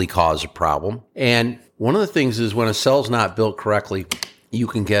conceivably cause a problem. And one of the things is when a cell's not built correctly, you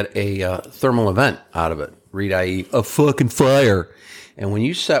can get a thermal event out of it. Read, i.e., a fucking fire. And when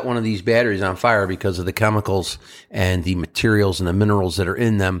you set one of these batteries on fire because of the chemicals and the materials and the minerals that are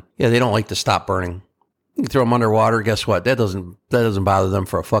in them, they don't like to stop burning. You throw them underwater, guess what? That doesn't bother them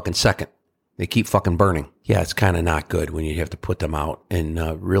for a fucking second. They keep fucking burning. Yeah, it's kind of not good when you have to put them out. And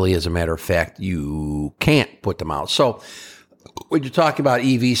really, as a matter of fact, you can't put them out. So when you're talking about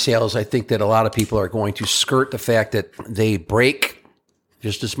EV sales, I think that a lot of people are going to skirt the fact that they break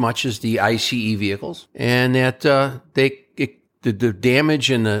just as much as the ICE vehicles, and that the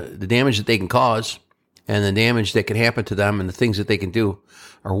damage and the damage that they can cause, and the damage that can happen to them, and the things that they can do,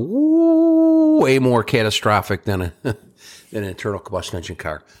 are way more catastrophic than an internal combustion engine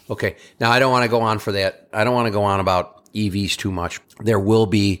car. Okay, now I don't want to go on for that. I don't want to go on about EVs too much. There will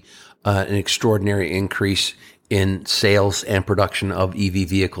be an extraordinary increase in sales and production of EV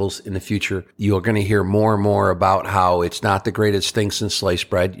vehicles in the future. You're going to hear more and more about how it's not the greatest thing since sliced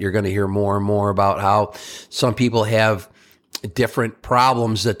bread. You're going to hear more and more about how some people have different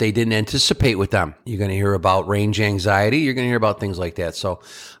problems that they didn't anticipate with them. You're going to hear about range anxiety. You're going to hear about things like that. So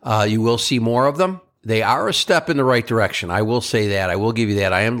you will see more of them. They are a step in the right direction. I will say that. I will give you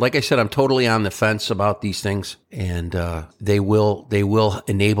that. I am, like I said, I'm totally on the fence about these things, and they will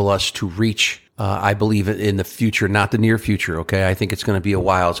enable us to reach, I believe, in the future, not the near future. Okay, I think it's going to be a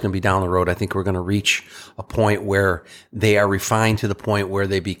while. It's going to be down the road. I think we're going to reach a point where they are refined to the point where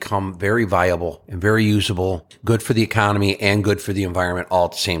they become very viable and very usable, good for the economy and good for the environment all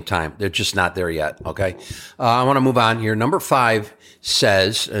at the same time. They're just not there yet. Okay, I want to move on here. Number 5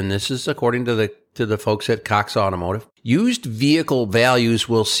 says, and this is according to the folks at Cox Automotive, used vehicle values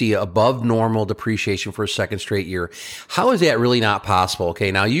will see above normal depreciation for a second straight year. How is that really not possible?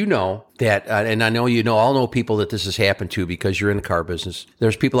 Okay, now you know that, and I know all know people that this has happened to because you're in the car business.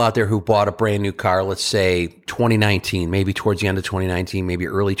 There's people out there who bought a brand new car, let's say 2019, maybe towards the end of 2019, maybe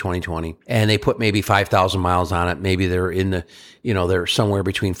early 2020, and they put maybe 5,000 miles on it. Maybe they're in the, they're somewhere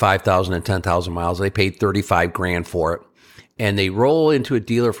between 5,000 and 10,000 miles. They paid 35 grand for it, and they roll into a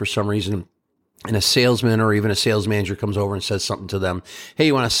dealer for some reason, and a salesman or even a sales manager comes over and says something to them. Hey,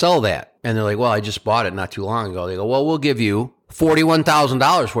 you want to sell that? And they're like, well, I just bought it not too long ago. They go, well, we'll give you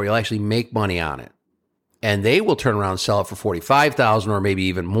 $41,000 for it. You'll actually make money on it. And they will turn around and sell it for $45,000 or maybe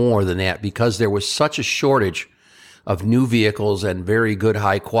even more than that because there was such a shortage of new vehicles and very good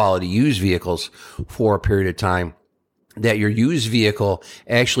high quality used vehicles for a period of time that your used vehicle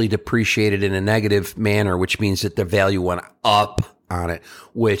actually depreciated in a negative manner, which means that the value went up on it,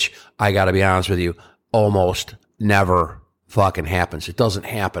 which I got to be honest with you, almost never fucking happens. It doesn't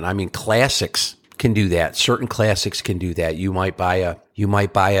happen. I mean, classics can do that. Certain classics can do that. You might buy a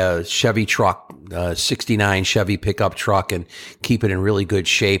Chevy truck, 69 Chevy pickup truck, and keep it in really good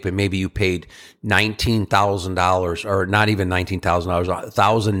shape. And maybe you paid $19,000 or not even $19,000,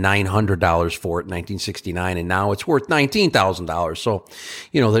 $1,900 for it in 1969. And now it's worth $19,000. So,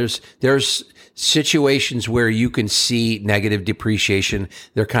 there's situations where you can see negative depreciation.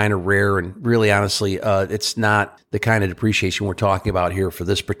 They're kind of rare, and really honestly, it's not the kind of depreciation we're talking about here for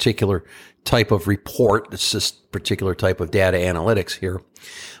this particular type of report. It's this particular type of data analytics here.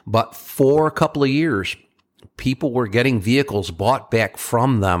 But for a couple of years, people were getting vehicles bought back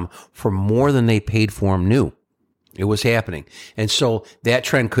from them for more than they paid for them new. It was happening. And so that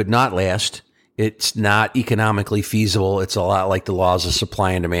trend could not last. It's not economically feasible. It's a lot like the laws of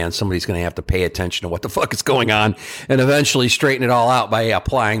supply and demand. Somebody's going to have to pay attention to what the fuck is going on and eventually straighten it all out by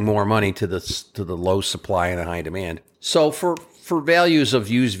applying more money to the low supply and the high demand. So for values of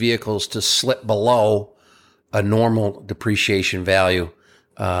used vehicles to slip below a normal depreciation value,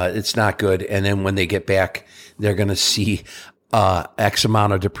 it's not good. And then when they get back, they're going to see X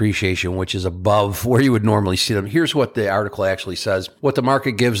amount of depreciation, which is above where you would normally see them. Here's what the article actually says. What the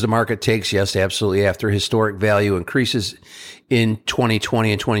market gives, the market takes. Yes, absolutely. After historic value increases in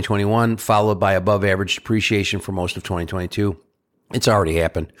 2020 and 2021, followed by above average depreciation for most of 2022. It's already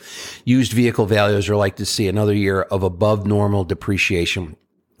happened. Used vehicle values are like to see another year of above normal depreciation,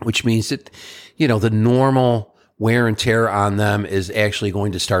 which means that, the normal wear and tear on them is actually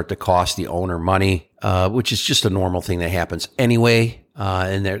going to start to cost the owner money, which is just a normal thing that happens anyway.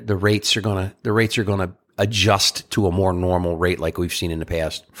 And the rates are going to adjust to a more normal rate like we've seen in the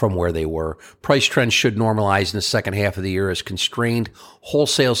past from where they were. Price trends should normalize in the second half of the year as constrained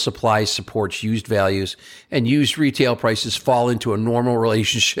wholesale supply supports used values and used retail prices fall into a normal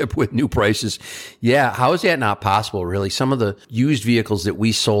relationship with new prices. Yeah, how is that not possible, really? Some of the used vehicles that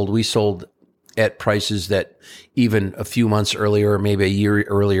we sold at prices that even a few months earlier, or maybe a year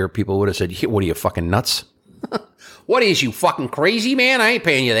earlier, people would have said, what are you, fucking nuts? What is you, fucking crazy, man? I ain't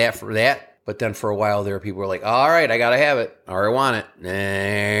paying you that for that. But then for a while there, people were like, all right, I got to have it. Or I want it.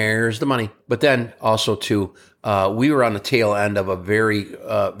 There's the money. But then also, too, we were on the tail end of a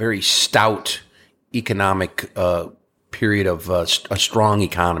very stout economic period of a strong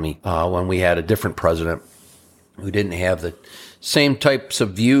economy when we had a different president who didn't have the same types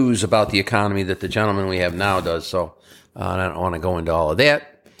of views about the economy that the gentleman we have now does. So I don't want to go into all of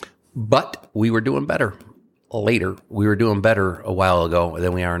that. But we were doing better. later. We were doing better a while ago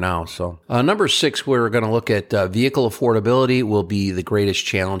than we are now. So number 6, we're going to look at vehicle affordability will be the greatest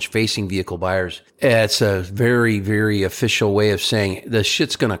challenge facing vehicle buyers. It's a very, very official way of saying the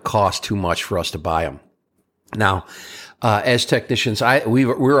shit's going to cost too much for us to buy them. Now, as technicians,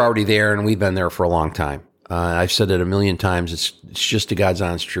 we're already there, and we've been there for a long time. I've said it a million times. It's just the God's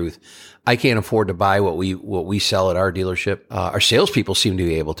honest truth. I can't afford to buy what we sell at our dealership. Our salespeople seem to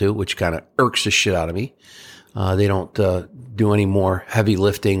be able to, which kind of irks the shit out of me. They don't do any more heavy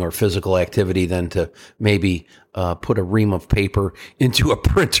lifting or physical activity than to maybe put a ream of paper into a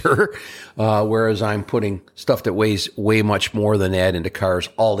printer, whereas I'm putting stuff that weighs way much more than that into cars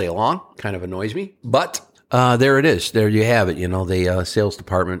all day long. Kind of annoys me, but there it is. There you have it. You know, the sales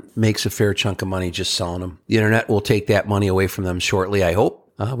department makes a fair chunk of money just selling them. The internet will take that money away from them shortly, I hope.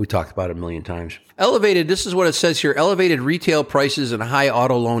 We talked about it a million times. Elevated, this is what it says here. Elevated retail prices and high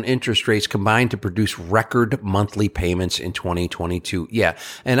auto loan interest rates combined to produce record monthly payments in 2022. Yeah,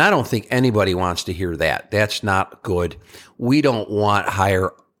 and I don't think anybody wants to hear that. That's not good. We don't want higher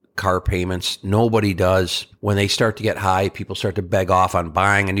car payments. Nobody does. When they start to get high, people start to beg off on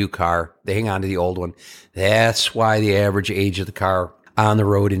buying a new car. They hang on to the old one. That's why the average age of the car on the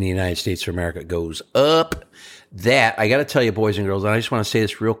road in the United States of America goes up. That, I got to tell you, boys and girls, and I just want to say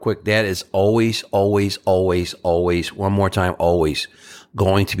this real quick, that is always, always, always, always, one more time, always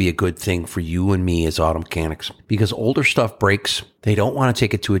going to be a good thing for you and me as auto mechanics. Because older stuff breaks. They don't want to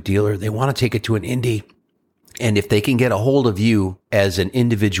take it to a dealer. They want to take it to an indie. And if they can get a hold of you as an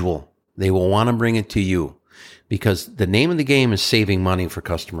individual, they will want to bring it to you. Because the name of the game is saving money for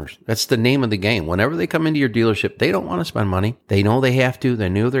customers. That's the name of the game. Whenever they come into your dealership, they don't want to spend money. They know they have to. They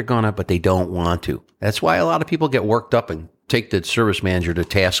know they're going to, but they don't want to. That's why a lot of people get worked up and take the service manager to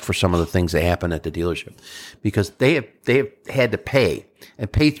task for some of the things that happen at the dealership. Because they have had to pay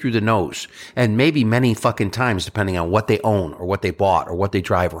and pay through the nose. And maybe many fucking times, depending on what they own or what they bought or what they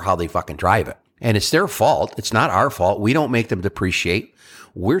drive or how they fucking drive it. And it's their fault. It's not our fault. We don't make them depreciate.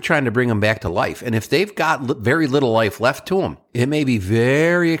 We're trying to bring them back to life. And if they've got very little life left to them, it may be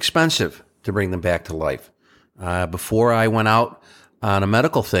very expensive to bring them back to life. Before I went out on a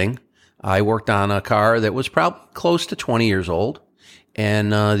medical thing, I worked on a car that was probably close to 20 years old.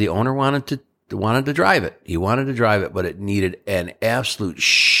 And the owner wanted to drive it. He wanted to drive it, but it needed an absolute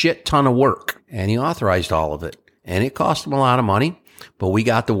shit ton of work. And he authorized all of it. And it cost him a lot of money. But we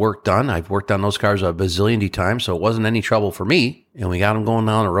got the work done. I've worked on those cars a bazillion times, so it wasn't any trouble for me. And we got them going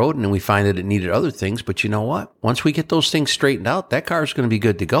down the road, and then we find that it needed other things. But you know what? Once we get those things straightened out, that car is going to be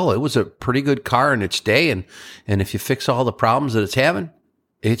good to go. It was a pretty good car in its day, and if you fix all the problems that it's having,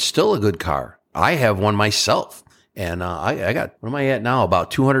 it's still a good car. I have one myself, and I got, what am I at now? About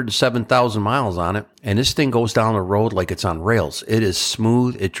 207,000 miles on it, and this thing goes down the road like it's on rails. It is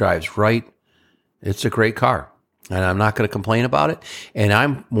smooth. It drives right. It's a great car. And I'm not going to complain about it. And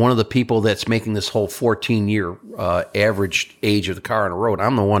I'm one of the people that's making this whole 14-year average age of the car on the road.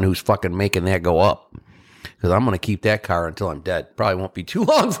 I'm the one who's fucking making that go up. Because I'm going to keep that car until I'm dead. Probably won't be too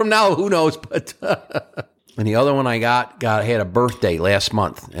long from now. Who knows? But and the other one I had a birthday last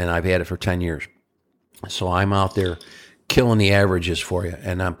month. And I've had it for 10 years. So I'm out there killing the averages for you.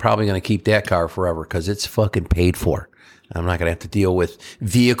 And I'm probably going to keep that car forever because it's fucking paid for. I'm not going to have to deal with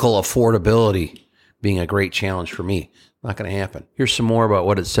vehicle affordability being a great challenge for me. Not going to happen. Here's some more about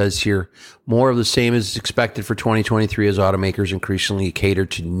what it says here. More of the same is expected for 2023 as automakers increasingly cater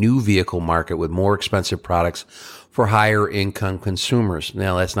to new vehicle market with more expensive products for higher income consumers.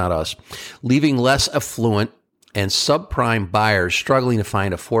 Now, that's not us. Leaving less affluent and subprime buyers struggling to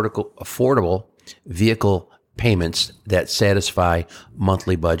find affordable vehicle payments that satisfy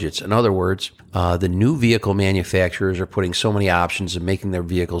monthly budgets. In other words, the new vehicle manufacturers are putting so many options and making their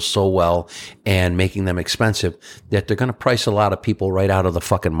vehicles so well and making them expensive that they're going to price a lot of people right out of the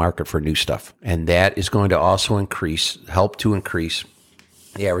fucking market for new stuff. And that is going to also help to increase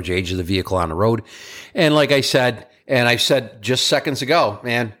the average age of the vehicle on the road. And like I said, and I said just seconds ago,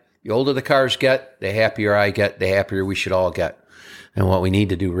 man, the older the cars get, the happier I get, the happier we should all get. And what we need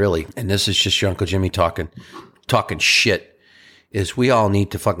to do really, and this is just your Uncle Jimmy talking shit, is we all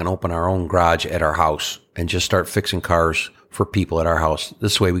need to fucking open our own garage at our house and just start fixing cars for people at our house.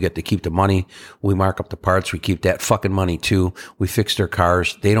 This way we get to keep the money. We mark up the parts. We keep that fucking money too. We fix their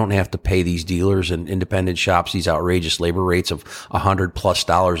cars. They don't have to pay these dealers and independent shops these outrageous labor rates of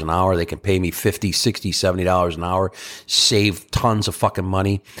 $100+ an hour. They can pay me $50, $60, $70 an hour, save tons of fucking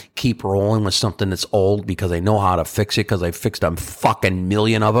money, keep rolling with something that's old because I know how to fix it because I fixed a fucking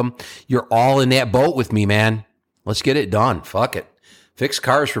million of them. You're all in that boat with me, man. Let's get it done. Fuck it. Fix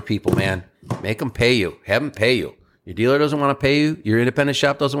cars for people, man. Make them pay you. Have them pay you. Your dealer doesn't want to pay you. Your independent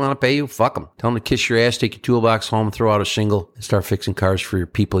shop doesn't want to pay you. Fuck them. Tell them to kiss your ass, take your toolbox home, throw out a shingle, and start fixing cars for your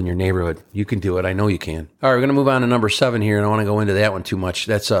people in your neighborhood. You can do it. I know you can. All right, we're going to move on to number 7 here, and I don't want to go into that one too much.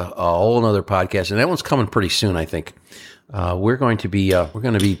 That's a whole other podcast, and that one's coming pretty soon, I think. We're going to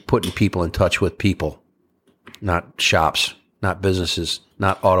be putting people in touch with people, not shops, not businesses,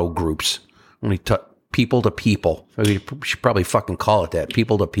 not auto groups. Only people to people. We should probably fucking call it that.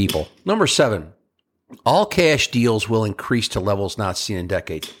 People to people. Number 7. All cash deals will increase to levels not seen in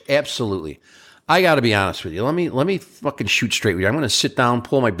decades. Absolutely. I got to be honest with you. Let me fucking shoot straight with you. I'm going to sit down,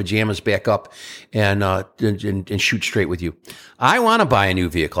 pull my pajamas back up, and shoot straight with you. I want to buy a new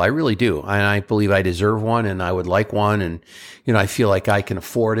vehicle. I really do. And I believe I deserve one, and I would like one. And, I feel like I can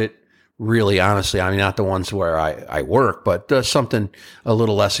afford it. Really, honestly, I mean, not the ones where I work, but something a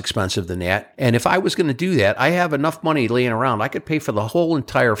little less expensive than that. And if I was going to do that, I have enough money laying around. I could pay for the whole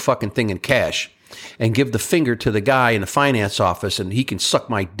entire fucking thing in cash and give the finger to the guy in the finance office, and he can suck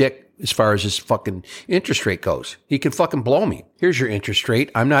my dick as far as his fucking interest rate goes. He can fucking blow me. Here's your interest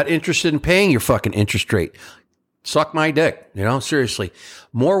rate. I'm not interested in paying your fucking interest rate. Suck my dick. Seriously.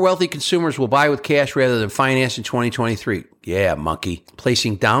 More wealthy consumers will buy with cash rather than finance in 2023. Yeah, monkey.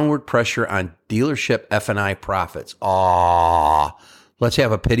 Placing downward pressure on dealership F&I profits. Aww. Let's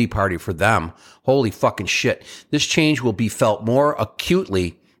have a pity party for them. Holy fucking shit. This change will be felt more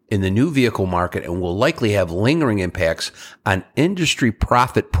acutely in the new vehicle market and will likely have lingering impacts on industry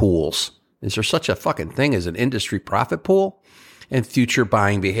profit pools. Is there such a fucking thing as an industry profit pool? And future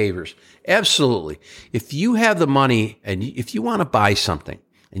buying behaviors. Absolutely. If you have the money and if you want to buy something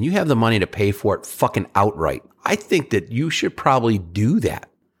and you have the money to pay for it fucking outright, I think that you should probably do that.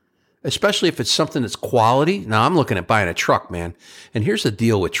 Especially if it's something that's quality. Now, I'm looking at buying a truck, man. And here's the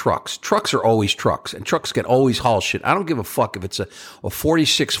deal with trucks. Trucks are always trucks, and trucks can always haul shit. I don't give a fuck if it's a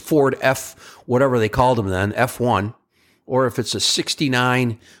 46 Ford F, whatever they called them then, F1, or if it's a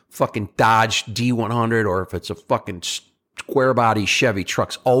 69 fucking Dodge D100, or if it's a fucking square body Chevy.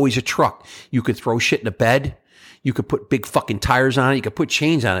 Truck's always a truck. You could throw shit in a bed. You could put big fucking tires on it. You could put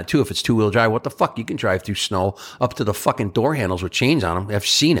chains on it too if it's two-wheel drive. What the fuck? You can drive through snow up to the fucking door handles with chains on them. I've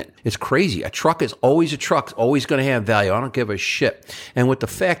seen it. It's crazy. A truck is always a truck. It's always going to have value. I don't give a shit. And with the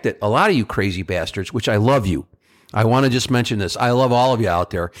fact that a lot of you crazy bastards, which I love you, I want to just mention this. I love all of you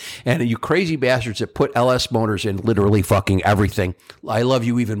out there. And you crazy bastards that put LS Motors in literally fucking everything, I love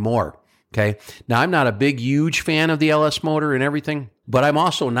you even more. Okay. Now, I'm not a big, huge fan of the LS motor and everything, but I'm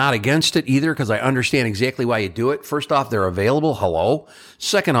also not against it either because I understand exactly why you do it. First off, they're available. Hello.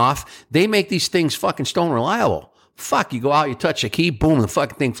 Second off, they make these things fucking stone reliable. Fuck, you go out, you touch a key, boom, the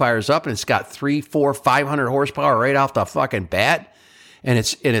fucking thing fires up and it's got 300, 400, 500 horsepower right off the fucking bat. And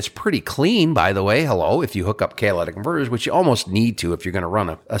it's pretty clean, by the way. Hello, if you hook up catalytic converters, which you almost need to if you're going to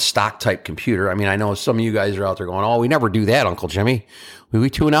run a stock type computer. I mean, I know some of you guys are out there going, "Oh, we never do that, Uncle Jimmy.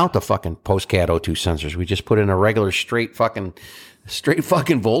 We tune out the fucking post-cat O2 sensors. We just put in a regular straight fucking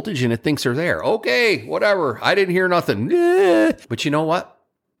voltage, and it thinks they're there." Okay, whatever. I didn't hear nothing. But you know what?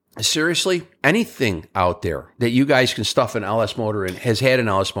 Seriously, anything out there that you guys can stuff an LS motor in has had an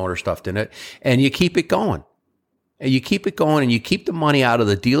LS motor stuffed in it, and you keep it going. And you keep it going and you keep the money out of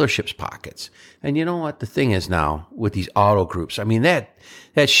the dealership's pockets. And you know what the thing is now with these auto groups? I mean, that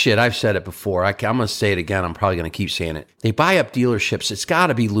shit, I've said it before. I'm going to say it again. I'm probably going to keep saying it. They buy up dealerships. It's got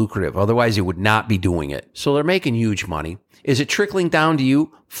to be lucrative. Otherwise, they would not be doing it. So they're making huge money. Is it trickling down to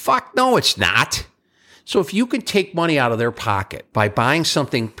you? Fuck no, it's not. So if you can take money out of their pocket by buying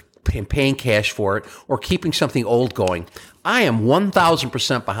something and paying cash for it or keeping something old going, I am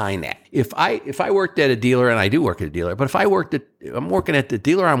 1,000% behind that. If I worked at a dealer, and I do work at a dealer, but if I'm working at the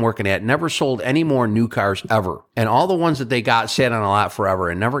dealer I'm working at, never sold any more new cars ever. And all the ones that they got sat on a lot forever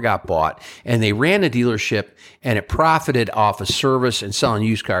and never got bought. And they ran a dealership and it profited off of service and selling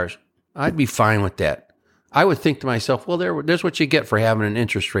used cars. I'd be fine with that. I would think to myself, well, there's what you get for having an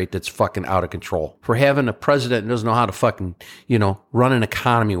interest rate that's fucking out of control. For having a president that doesn't know how to fucking, run an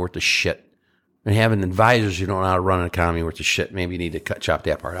economy worth of shit. And having advisors who don't know how to run an economy worth of shit. Maybe you need to chop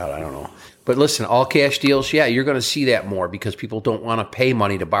that part out. I don't know. But listen, all cash deals, yeah, you're going to see that more because people don't want to pay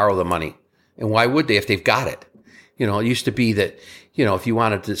money to borrow the money. And why would they if they've got it? It used to be that, if you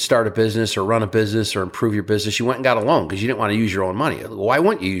wanted to start a business or run a business or improve your business, you went and got a loan because you didn't want to use your own money. Why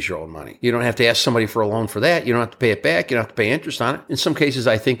wouldn't you use your own money? You don't have to ask somebody for a loan for that. You don't have to pay it back. You don't have to pay interest on it. In some cases,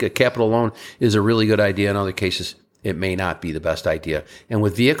 I think a capital loan is a really good idea. In other cases, it may not be the best idea. And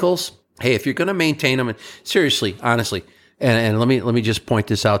with vehicles, hey, if you're going to maintain them, and seriously, honestly, and let me just point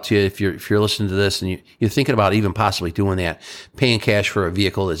this out to you. If you're listening to this and you're thinking about even possibly doing that, paying cash for a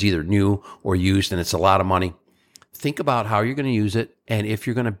vehicle that's either new or used and it's a lot of money, Think about how you're going to use it, and if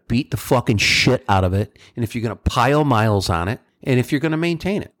you're going to beat the fucking shit out of it, and if you're going to pile miles on it, and if you're going to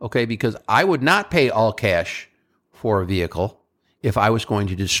maintain it, okay? Because I would not pay all cash for a vehicle if I was going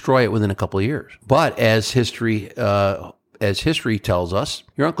to destroy it within a couple of years. But as history tells us,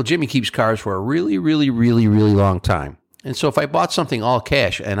 your Uncle Jimmy keeps cars for a really, really, really, really long time. And so if I bought something all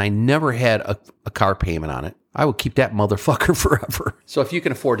cash and I never had a car payment on it, I would keep that motherfucker forever. So if you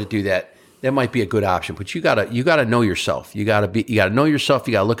can afford to do that, that might be a good option. But you gotta know yourself. You gotta know yourself.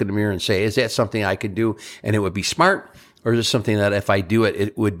 You gotta look in the mirror and say, is that something I could do and it would be smart, or is it something that if I do it,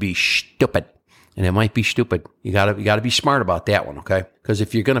 it would be stupid? And it might be stupid. You gotta be smart about that one, okay? Because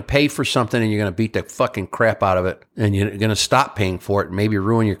if you're gonna pay for something and you're gonna beat the fucking crap out of it, and you're gonna stop paying for it, and maybe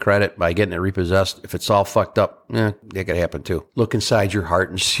ruin your credit by getting it repossessed, if it's all fucked up, that could happen too. Look inside your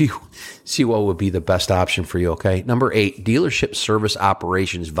heart and see what would be the best option for you, okay? Number 8, dealership service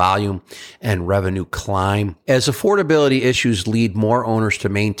operations volume and revenue climb. As affordability issues lead more owners to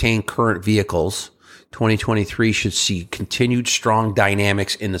maintain current vehicles, 2023 should see continued strong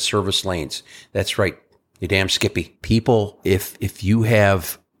dynamics in the service lanes. That's right. You damn Skippy. People, if you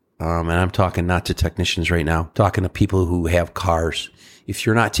have, and I'm talking not to technicians right now, talking to people who have cars. If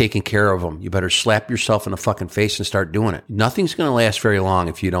you're not taking care of them, you better slap yourself in the fucking face and start doing it. Nothing's going to last very long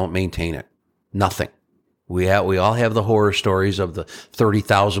if you don't maintain it. Nothing. We all have the horror stories of the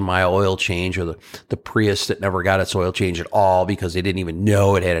 30,000 mile oil change, or the Prius that never got its oil change at all because they didn't even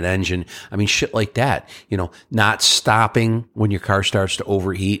know it had an engine. I mean, shit like that. Not stopping when your car starts to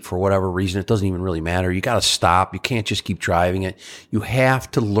overheat for whatever reason. It doesn't even really matter. You got to stop. You can't just keep driving it. You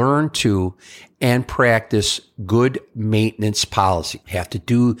have to learn to and practice good maintenance policy. You have to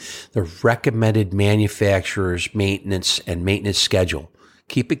do the recommended manufacturer's maintenance and maintenance schedule.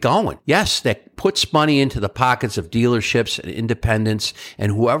 Keep it going. Yes, that puts money into the pockets of dealerships and independents and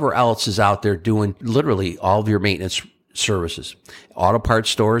whoever else is out there doing literally all of your maintenance services. Auto parts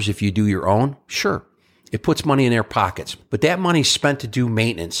stores, if you do your own, sure, it puts money in their pockets. But that money spent to do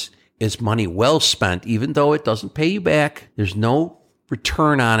maintenance is money well spent, even though it doesn't pay you back. There's no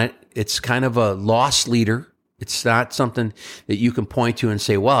return on it. It's kind of a loss leader. It's not something that you can point to and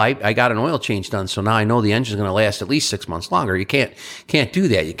say, well, I got an oil change done, so now I know the engine's going to last at least 6 months longer. You can't do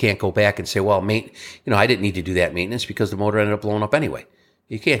that. You can't go back and say, well, I didn't need to do that maintenance because the motor ended up blowing up anyway.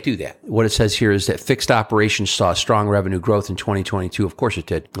 You can't do that. What it says here is that fixed operations saw strong revenue growth in 2022. Of course it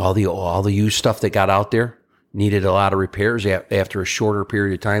did. All the used stuff that got out there needed a lot of repairs after a shorter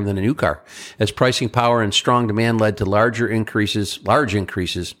period of time than a new car. As pricing power and strong demand led to large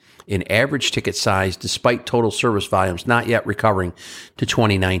increases in average ticket size, despite total service volumes not yet recovering to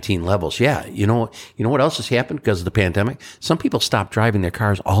 2019 levels. Yeah, you know what else has happened because of the pandemic? Some people stopped driving their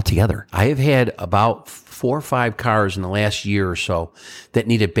cars altogether. I have had about 4 or 5 cars in the last year or so that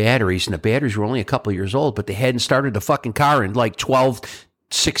needed batteries, and the batteries were only a couple of years old, but they hadn't started the fucking car in like 12,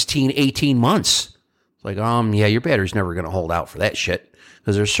 16, 18 months. It's like, yeah, your battery's never going to hold out for that shit.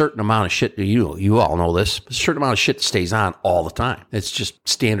 Because there's a certain amount of shit, you all know this, a certain amount of shit that stays on all the time. It's just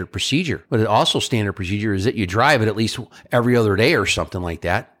standard procedure. But it also standard procedure is that you drive it at least every other day or something like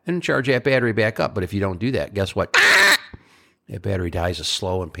that and charge that battery back up. But if you don't do that, guess what? That battery dies a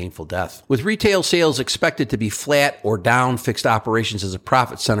slow and painful death. With retail sales expected to be flat or down, fixed operations as a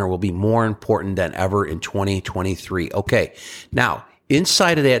profit center will be more important than ever in 2023. Okay, now,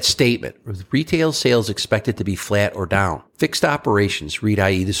 inside of that statement, with retail sales expected to be flat or down, fixed operations, read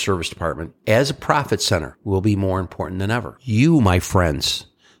i.e. the service department, as a profit center will be more important than ever. You, my friends,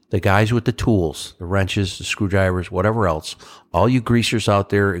 the guys with the tools, the wrenches, the screwdrivers, whatever else, all you greasers out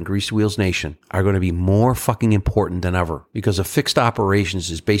there in Grease Wheels Nation are going to be more fucking important than ever, because a fixed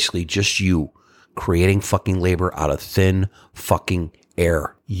operations is basically just you creating fucking labor out of thin fucking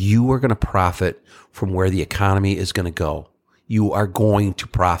air. You are going to profit from where the economy is going to go. You are going to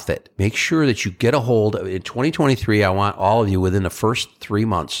profit. Make sure that you get a hold of it. In 2023, I want all of you within the first 3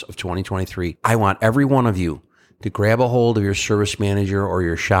 months of 2023, I want every one of you to grab a hold of your service manager or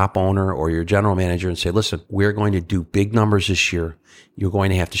your shop owner or your general manager and say, listen, we're going to do big numbers this year. You're going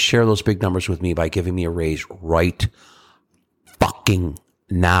to have to share those big numbers with me by giving me a raise right fucking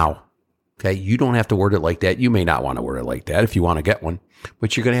now. Okay. You don't have to word it like that. You may not want to word it like that if you want to get one,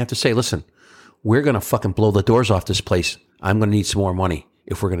 but you're going to have to say, listen, we're going to fucking blow the doors off this place. I'm going to need some more money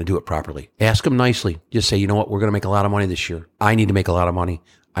if we're going to do it properly. Ask them nicely. Just say, you know what? We're going to make a lot of money this year. I need to make a lot of money.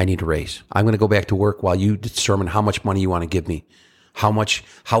 I need a raise. I'm going to go back to work while you determine how much money you want to give me,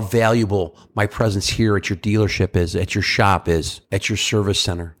 how valuable my presence here at your dealership is, at your shop is, at your service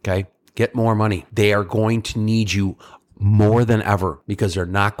center. Okay. Get more money. They are going to need you more than ever because they're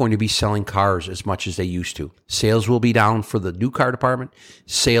not going to be selling cars as much as they used to. Sales will be down for the new car department.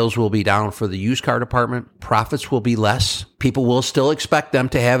 Sales will be down for the used car department. Profits will be less. People will still expect them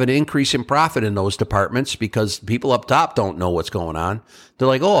to have an increase in profit in those departments because people up top don't know what's going on. They're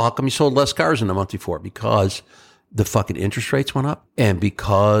like, oh, how come you sold less cars in the month before? Because the fucking interest rates went up and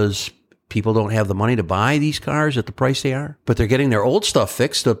because people don't have the money to buy these cars at the price they are, but they're getting their old stuff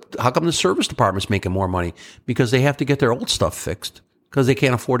fixed. How come the service department's making more money? Because they have to get their old stuff fixed because they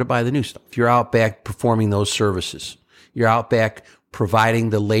can't afford to buy the new stuff. If you're out back performing those services, you're out back providing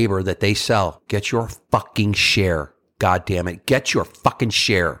the labor that they sell, get your fucking share. God damn it. Get your fucking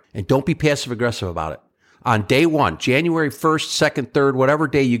share. And don't be passive aggressive about it. On day one, January 1st, 2nd, 3rd, whatever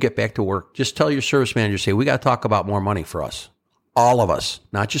day you get back to work, just tell your service manager, say, we got to talk about more money for us. All of us,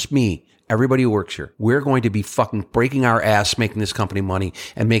 not just me. Everybody who works here, we're going to be fucking breaking our ass making this company money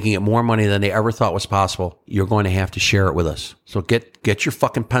and making it more money than they ever thought was possible. You're going to have to share it with us. So get your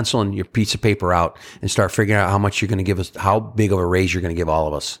fucking pencil and your piece of paper out and start figuring out how much you're going to give us, how big of a raise you're going to give all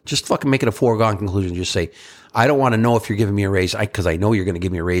of us. Just fucking make it a foregone conclusion. Just say, I don't want to know if you're giving me a raise because I know you're going to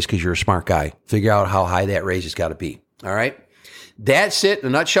give me a raise because you're a smart guy. Figure out how high that raise has got to be. All right. That's it in a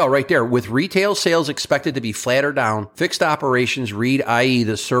nutshell right there. With retail sales expected to be flat or down, fixed operations, read, i.e.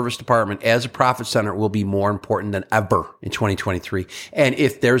 the service department as a profit center will be more important than ever in 2023. And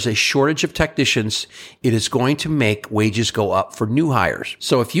if there's a shortage of technicians, it is going to make wages go up for new hires.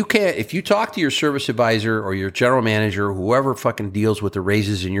 So if you talk to your service advisor or your general manager, or whoever fucking deals with the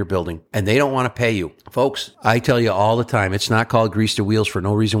raises in your building, and they don't want to pay you, folks, I tell you all the time, it's not called grease the wheels for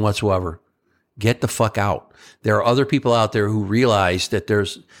no reason whatsoever. Get the fuck out. There are other people out there who realize that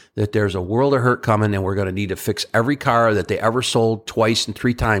there's a world of hurt coming and we're going to need to fix every car that they ever sold twice and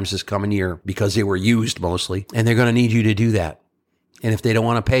 3 times this coming year because they were used mostly. And they're going to need you to do that. And if they don't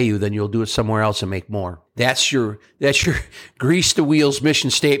want to pay you, then you'll do it somewhere else and make more. That's your grease the wheels mission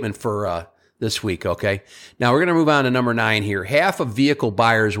statement for this week, okay? Now we're going to move on to number 9 here. Half of vehicle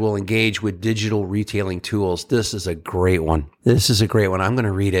buyers will engage with digital retailing tools. This is a great one. I'm going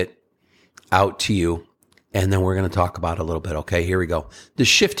to read it out to you, and then we're going to talk about it a little bit. Okay, here we go. The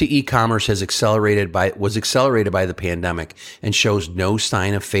shift to e-commerce was accelerated by the pandemic and shows no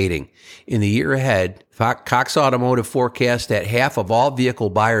sign of fading. In the year ahead, Cox Automotive forecasts that half of all vehicle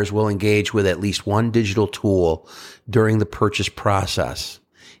buyers will engage with at least one digital tool during the purchase process.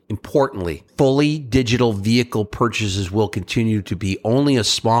 Importantly, fully digital vehicle purchases will continue to be only a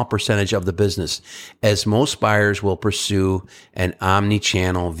small percentage of the business, as most buyers will pursue an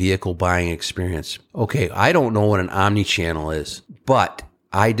omni-channel vehicle buying experience. Okay, I don't know what an omni-channel is, but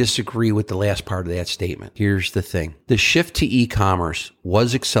I disagree with the last part of that statement. Here's the thing. The shift to e-commerce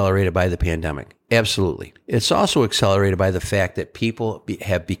was accelerated by the pandemic. Absolutely. It's also accelerated by the fact that people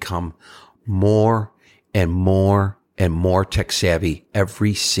have become more and more tech savvy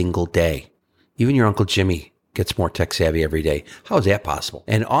every single day. Even your Uncle Jimmy gets more tech savvy every day. How is that possible?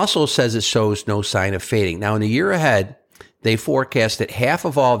 And also says it shows no sign of fading. Now, in the year ahead, they forecast that half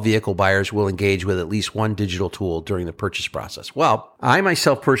of all vehicle buyers will engage with at least one digital tool during the purchase process. Well, I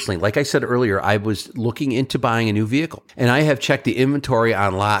myself personally, like I said earlier, I was looking into buying a new vehicle, and I have checked the inventory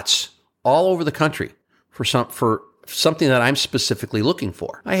on lots all over the country for something that I'm specifically looking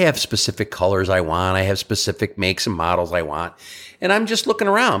for. I have specific colors I want. I have specific makes and models I want. And I'm just looking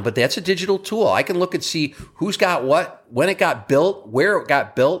around, but that's a digital tool. I can look and see who's got what, when it got built, where it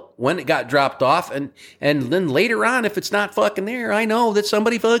got built, when it got dropped off. And then later on, if it's not fucking there, I know that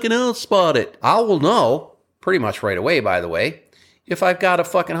somebody fucking else bought it. I will know pretty much right away, by the way, if I've got to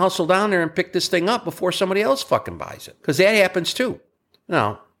fucking hustle down there and pick this thing up before somebody else fucking buys it. Because that happens too.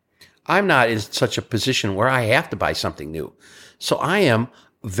 Now, I'm not in such a position where I have to buy something new. So I am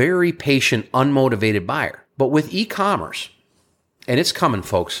a very patient, unmotivated buyer. But with e-commerce, and it's coming,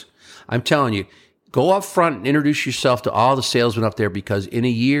 folks, I'm telling you, go up front and introduce yourself to all the salesmen up there because in a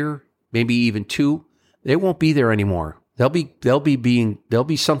year, maybe even 2, they won't be there anymore. They'll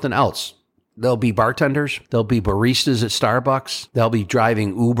be something else. They'll be bartenders. They'll be baristas at Starbucks. They'll be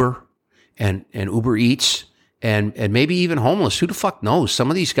driving Uber and Uber Eats. And maybe even homeless. Who the fuck knows?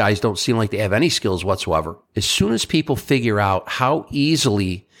 Some of these guys don't seem like they have any skills whatsoever. As soon as people figure out how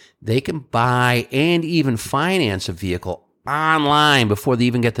easily they can buy and even finance a vehicle online before they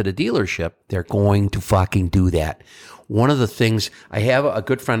even get to the dealership, they're going to fucking do that. One of the things, I have a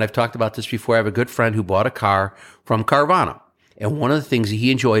good friend, I've talked about this before, I have a good friend who bought a car from Carvana. And one of the things that he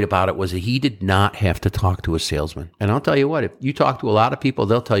enjoyed about it was that he did not have to talk to a salesman. And I'll tell you what, if you talk to a lot of people,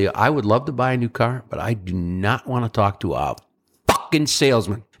 they'll tell you, I would love to buy a new car, but I do not want to talk to a fucking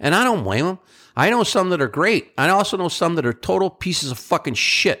salesmen. And I don't blame them. I know some that are great. I also know some that are total pieces of fucking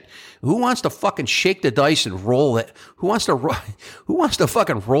shit. Who wants to fucking shake the dice and roll it? Who wants to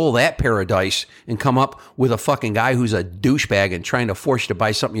fucking roll that pair of dice and come up with a fucking guy who's a douchebag and trying to force you to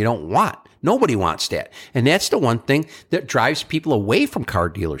buy something you don't want? Nobody wants that. And that's the one thing that drives people away from car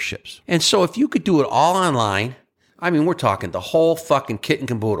dealerships. And so if you could do it all online, I mean, we're talking the whole fucking kit and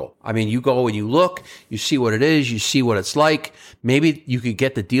caboodle. I mean, you go and you look, you see what it is, you see what it's like. Maybe you could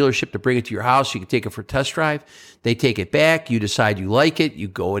get the dealership to bring it to your house. You could take it for a test drive. They take it back. You decide you like it. You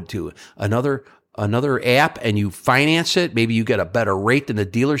go into another app and you finance it. Maybe you get a better rate than the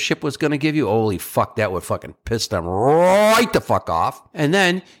dealership was going to give you. Holy fuck, that would fucking piss them right the fuck off. And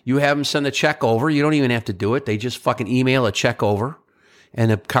then you have them send a check over. You don't even have to do it. They just fucking email a check over. And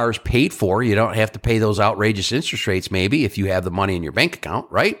the car's paid for. You don't have to pay those outrageous interest rates maybe if you have the money in your bank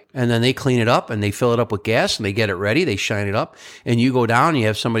account, right? And then they clean it up and they fill it up with gas and they get it ready. They shine it up and you go down and you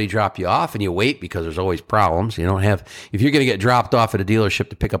have somebody drop you off and you wait because there's always problems. You don't have, if you're going to get dropped off at a dealership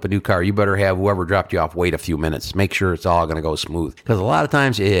to pick up a new car, you better have whoever dropped you off wait a few minutes. Make sure it's all going to go smooth. Because a lot of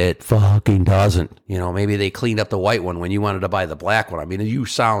times it fucking doesn't. You know, maybe they cleaned up the white one when you wanted to buy the black one. I mean,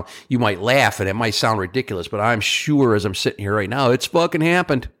 you might laugh and it might sound ridiculous, but I'm sure as I'm sitting here right now, it's fucking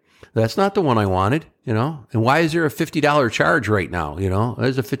happened. That's not the one I wanted, you know? And why is there a $50 charge right now? You know,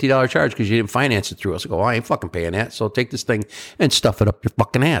 there's a $50 charge because you didn't finance it through us. I go, I ain't fucking paying that. So take this thing and stuff it up your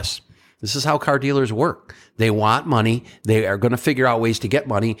fucking ass. This is how car dealers work. They want money. They are going to figure out ways to get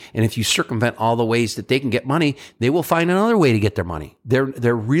money. And if you circumvent all the ways that they can get money, they will find another way to get their money. They're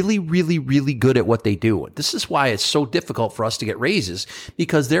really, really, really good at what they do. This is why it's so difficult for us to get raises,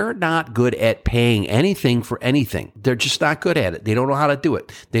 because they're not good at paying anything for anything. They're just not good at it. They don't know how to do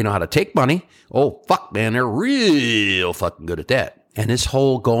it. They know how to take money. Oh, fuck, man. They're real fucking good at that. And this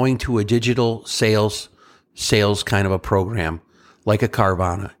whole going to a digital sales kind of a program like a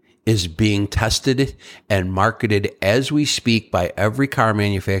Carvana is being tested and marketed as we speak by every car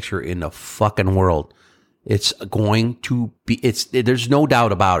manufacturer in the fucking world. It's going to be, there's no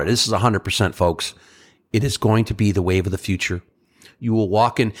doubt about it. This is 100%, folks. It is going to be the wave of the future. You will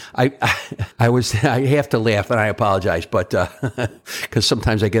walk in. I have to laugh and I apologize, but, cause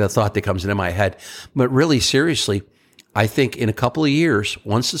sometimes I get a thought that comes into my head, but really seriously, I think in a couple of years,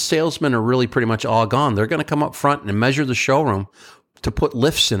 once the salesmen are really pretty much all gone, they're going to come up front and measure the showroom to put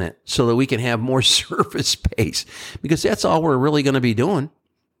lifts in it so that we can have more service space, because that's all we're really going to be doing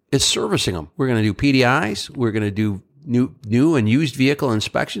is servicing them. We're going to do PDIs. We're going to do new and used vehicle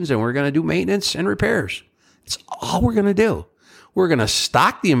inspections, and we're going to do maintenance and repairs. It's all we're going to do. We're going to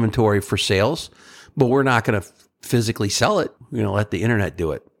stock the inventory for sales, but we're not going to physically sell it. We're going to let the internet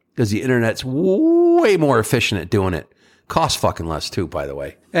do it, because the internet's way more efficient at doing it. Costs fucking less too, by the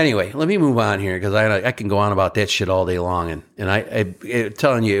way. Anyway, let me move on here, because I can go on about that shit all day long, and I'm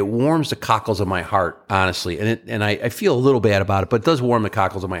telling you, it warms the cockles of my heart, honestly, and I feel a little bad about it, but it does warm the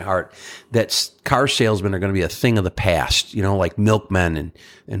cockles of my heart that car salesmen are going to be a thing of the past, you know, like milkmen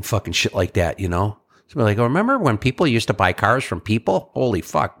and fucking shit like that, you know. So we're like, oh, remember when people used to buy cars from people? Holy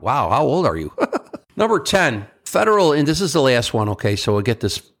fuck! Wow, how old are you? Number 10, federal, and this is the last one. Okay, so we'll get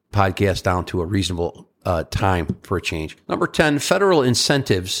this podcast down to a reasonable time for a change. Number 10, federal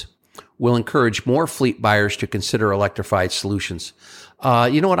incentives will encourage more fleet buyers to consider electrified solutions.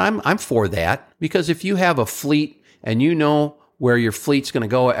 You know what? I'm for that, because if you have a fleet and you know where your fleet's going to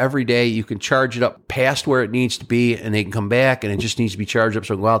go every day, you can charge it up past where it needs to be, and they can come back and it just needs to be charged up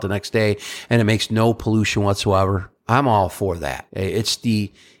so it can go out the next day and it makes no pollution whatsoever. I'm all for that. It's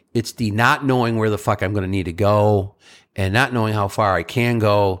the not knowing where the fuck I'm going to need to go and not knowing how far I can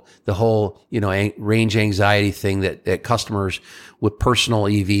go, the whole, you know, range anxiety thing that customers with personal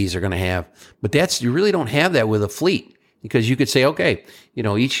EVs are going to have. But you really don't have that with a fleet, because you could say, okay, you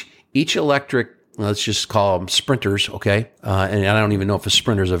know, each electric, let's just call them sprinters, okay? And I don't even know if a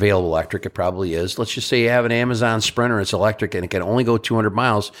sprinter is available electric. It probably is. Let's just say you have an Amazon Sprinter, it's electric, and it can only go 200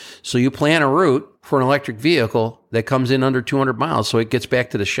 miles. So you plan a route for an electric vehicle that comes in under 200 miles so it gets back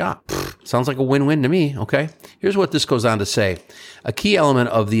to the shop. Sounds like a win-win to me, okay? Here's what this goes on to say. A key element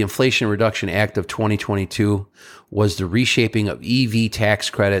of the Inflation Reduction Act of 2022 was the reshaping of EV tax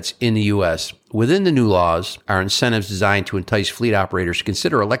credits in the U.S. Within the new laws are incentives designed to entice fleet operators to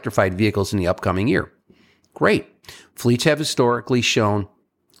consider electrified vehicles in the upcoming year. Great. Fleets have historically shown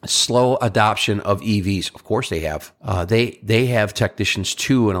slow adoption of EVs. Of course they have. They have technicians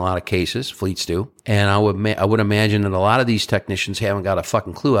too in a lot of cases. Fleets do. And I would imagine that a lot of these technicians haven't got a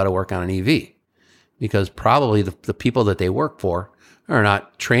fucking clue how to work on an EV, because probably the people that they work for are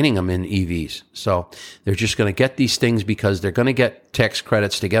not training them in EVs. So they're just going to get these things because they're going to get tax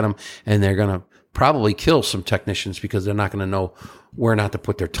credits to get them, and they're going to probably kill some technicians because they're not going to know where not to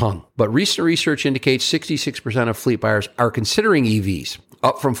put their tongue. But recent research indicates 66% of fleet buyers are considering EVs,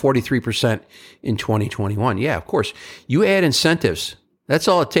 up from 43% in 2021. Yeah, of course. You add incentives. That's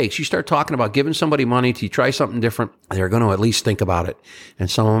all it takes. You start talking about giving somebody money to try something different, they're going to at least think about it.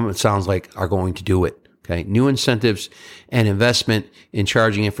 And some of them, it sounds like, are going to do it. Okay. New incentives and investment in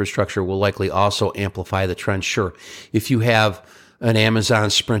charging infrastructure will likely also amplify the trend. Sure. If you have an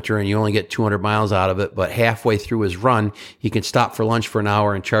Amazon Sprinter and you only get 200 miles out of it, but halfway through his run, he can stop for lunch for an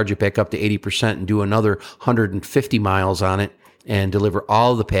hour and charge it back up to 80% and do another 150 miles on it and deliver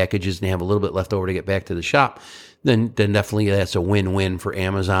all of the packages and have a little bit left over to get back to the shop, then definitely that's a win-win for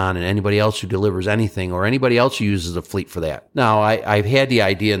Amazon and anybody else who delivers anything or anybody else who uses a fleet for that. Now, I've had the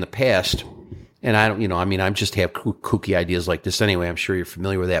idea in the past, and I don't, I just have kooky ideas like this anyway. I'm sure you're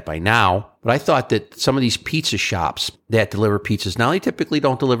familiar with that by now. But I thought that some of these pizza shops that deliver pizzas, now they typically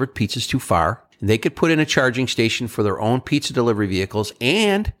don't deliver pizzas too far. And they could put in a charging station for their own pizza delivery vehicles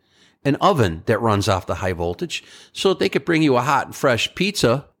and an oven that runs off the high voltage so that they could bring you a hot and fresh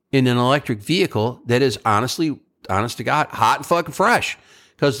pizza in an electric vehicle that is honest to God, hot and fucking fresh.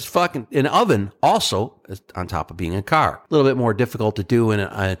 Because it's fucking an oven also on top of being a car. A little bit more difficult to do in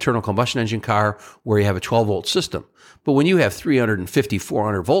an internal combustion engine car where you have a 12-volt system. But when you have 350,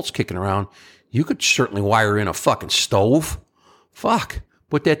 400 volts kicking around, you could certainly wire in a fucking stove. Fuck.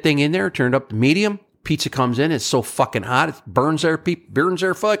 Put that thing in there, turned up to medium. Pizza comes in, it's so fucking hot, it burns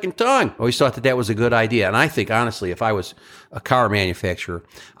their fucking tongue. I always thought that was a good idea. And I think, honestly, if I was a car manufacturer,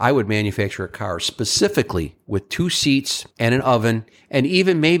 I would manufacture a car specifically with 2 seats and an oven and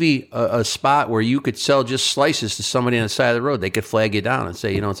even maybe a spot where you could sell just slices to somebody on the side of the road. They could flag you down and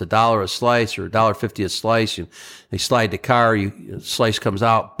say, it's $1 a slice or $1.50 a slice. And they slide the car, slice comes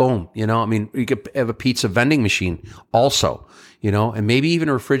out, boom. You could have a pizza vending machine also. And maybe even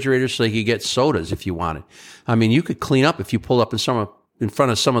a refrigerator so you could get sodas if you wanted. You could clean up if you pulled up in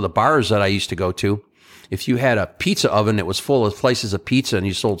front of some of the bars that I used to go to. If you had a pizza oven that was full of slices of pizza and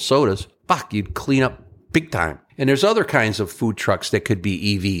you sold sodas, you'd clean up big time. And there's other kinds of food trucks that could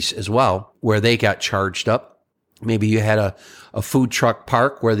be EVs as well, where they got charged up. Maybe you had a food truck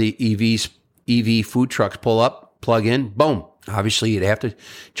park where the EV food trucks pull up, plug in, boom. Obviously, you'd have to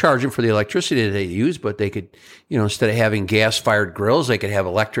charge them for the electricity that they use, but they could, instead of having gas-fired grills, they could have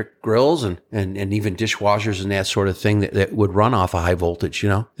electric grills and even dishwashers and that sort of thing that would run off a high voltage,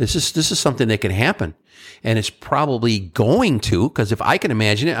 This is something that can happen. And it's probably going to, because if I can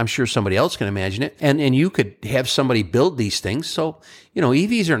imagine it, I'm sure somebody else can imagine it. And you could have somebody build these things. So,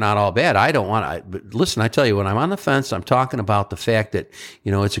 EVs are not all bad. But listen, I tell you, when I'm on the fence, I'm talking about the fact that,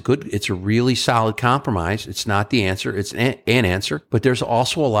 it's a really solid compromise. It's not the answer. It's an answer. But there's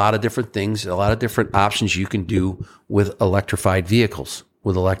also a lot of different things, a lot of different options you can do with electrified vehicles,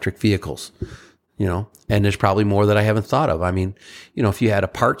 with electric vehicles. And there's probably more that I haven't thought of. If you had a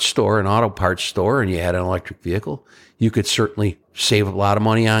parts store, an auto parts store, and you had an electric vehicle, you could certainly save a lot of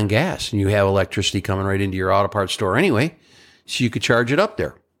money on gas. And you have electricity coming right into your auto parts store anyway, so you could charge it up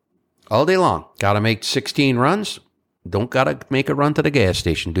there all day long. Got to make 16 runs? Don't got to make a run to the gas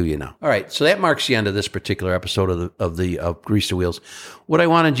station, do you now? All right, so that marks the end of this particular episode of Grease the Wheels. What I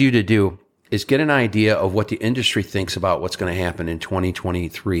wanted you to do is get an idea of what the industry thinks about what's going to happen in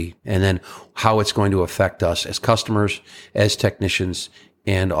 2023 and then how it's going to affect us as customers, as technicians,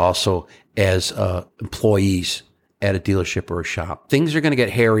 and also as employees at a dealership or a shop. Things are going to get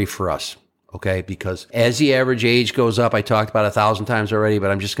hairy for us, okay? Because as the average age goes up, I talked about 1,000 times already,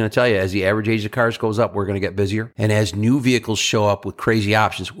 but I'm just going to tell you, as the average age of cars goes up, we're going to get busier. And as new vehicles show up with crazy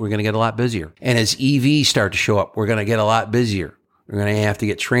options, we're going to get a lot busier. And as EVs start to show up, we're going to get a lot busier. We're going to have to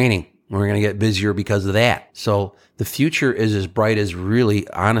get training. We're going to get busier because of that. So the future is as bright as really,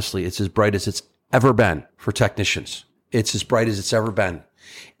 honestly, it's as bright as it's ever been for technicians. It's as bright as it's ever been.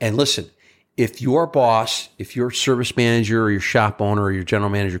 And listen, if your boss, if your service manager or your shop owner or your general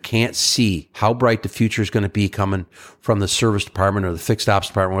manager can't see how bright the future is going to be coming from the service department or the fixed ops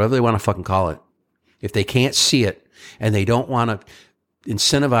department, whatever they want to fucking call it, if they can't see it and they don't want to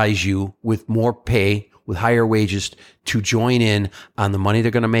incentivize you with more pay, with higher wages to join in on the money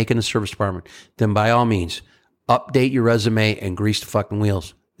they're going to make in the service department, then by all means, update your resume and grease the fucking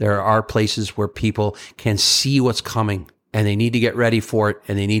wheels. There are places where people can see what's coming and they need to get ready for it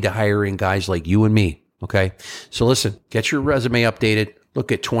and they need to hire in guys like you and me. Okay. So listen, get your resume updated.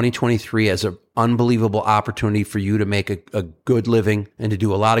 Look at 2023 as an unbelievable opportunity for you to make a good living and to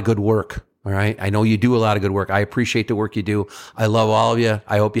do a lot of good work. All right. I know you do a lot of good work. I appreciate the work you do. I love all of you.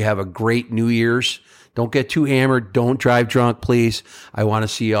 I hope you have a great New Year's. Don't get too hammered. Don't drive drunk, please. I want to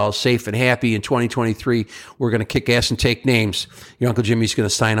see you all safe and happy in 2023. We're going to kick ass and take names. Your Uncle Jimmy's going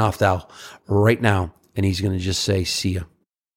to sign off now, right now, and he's going to just say, see ya.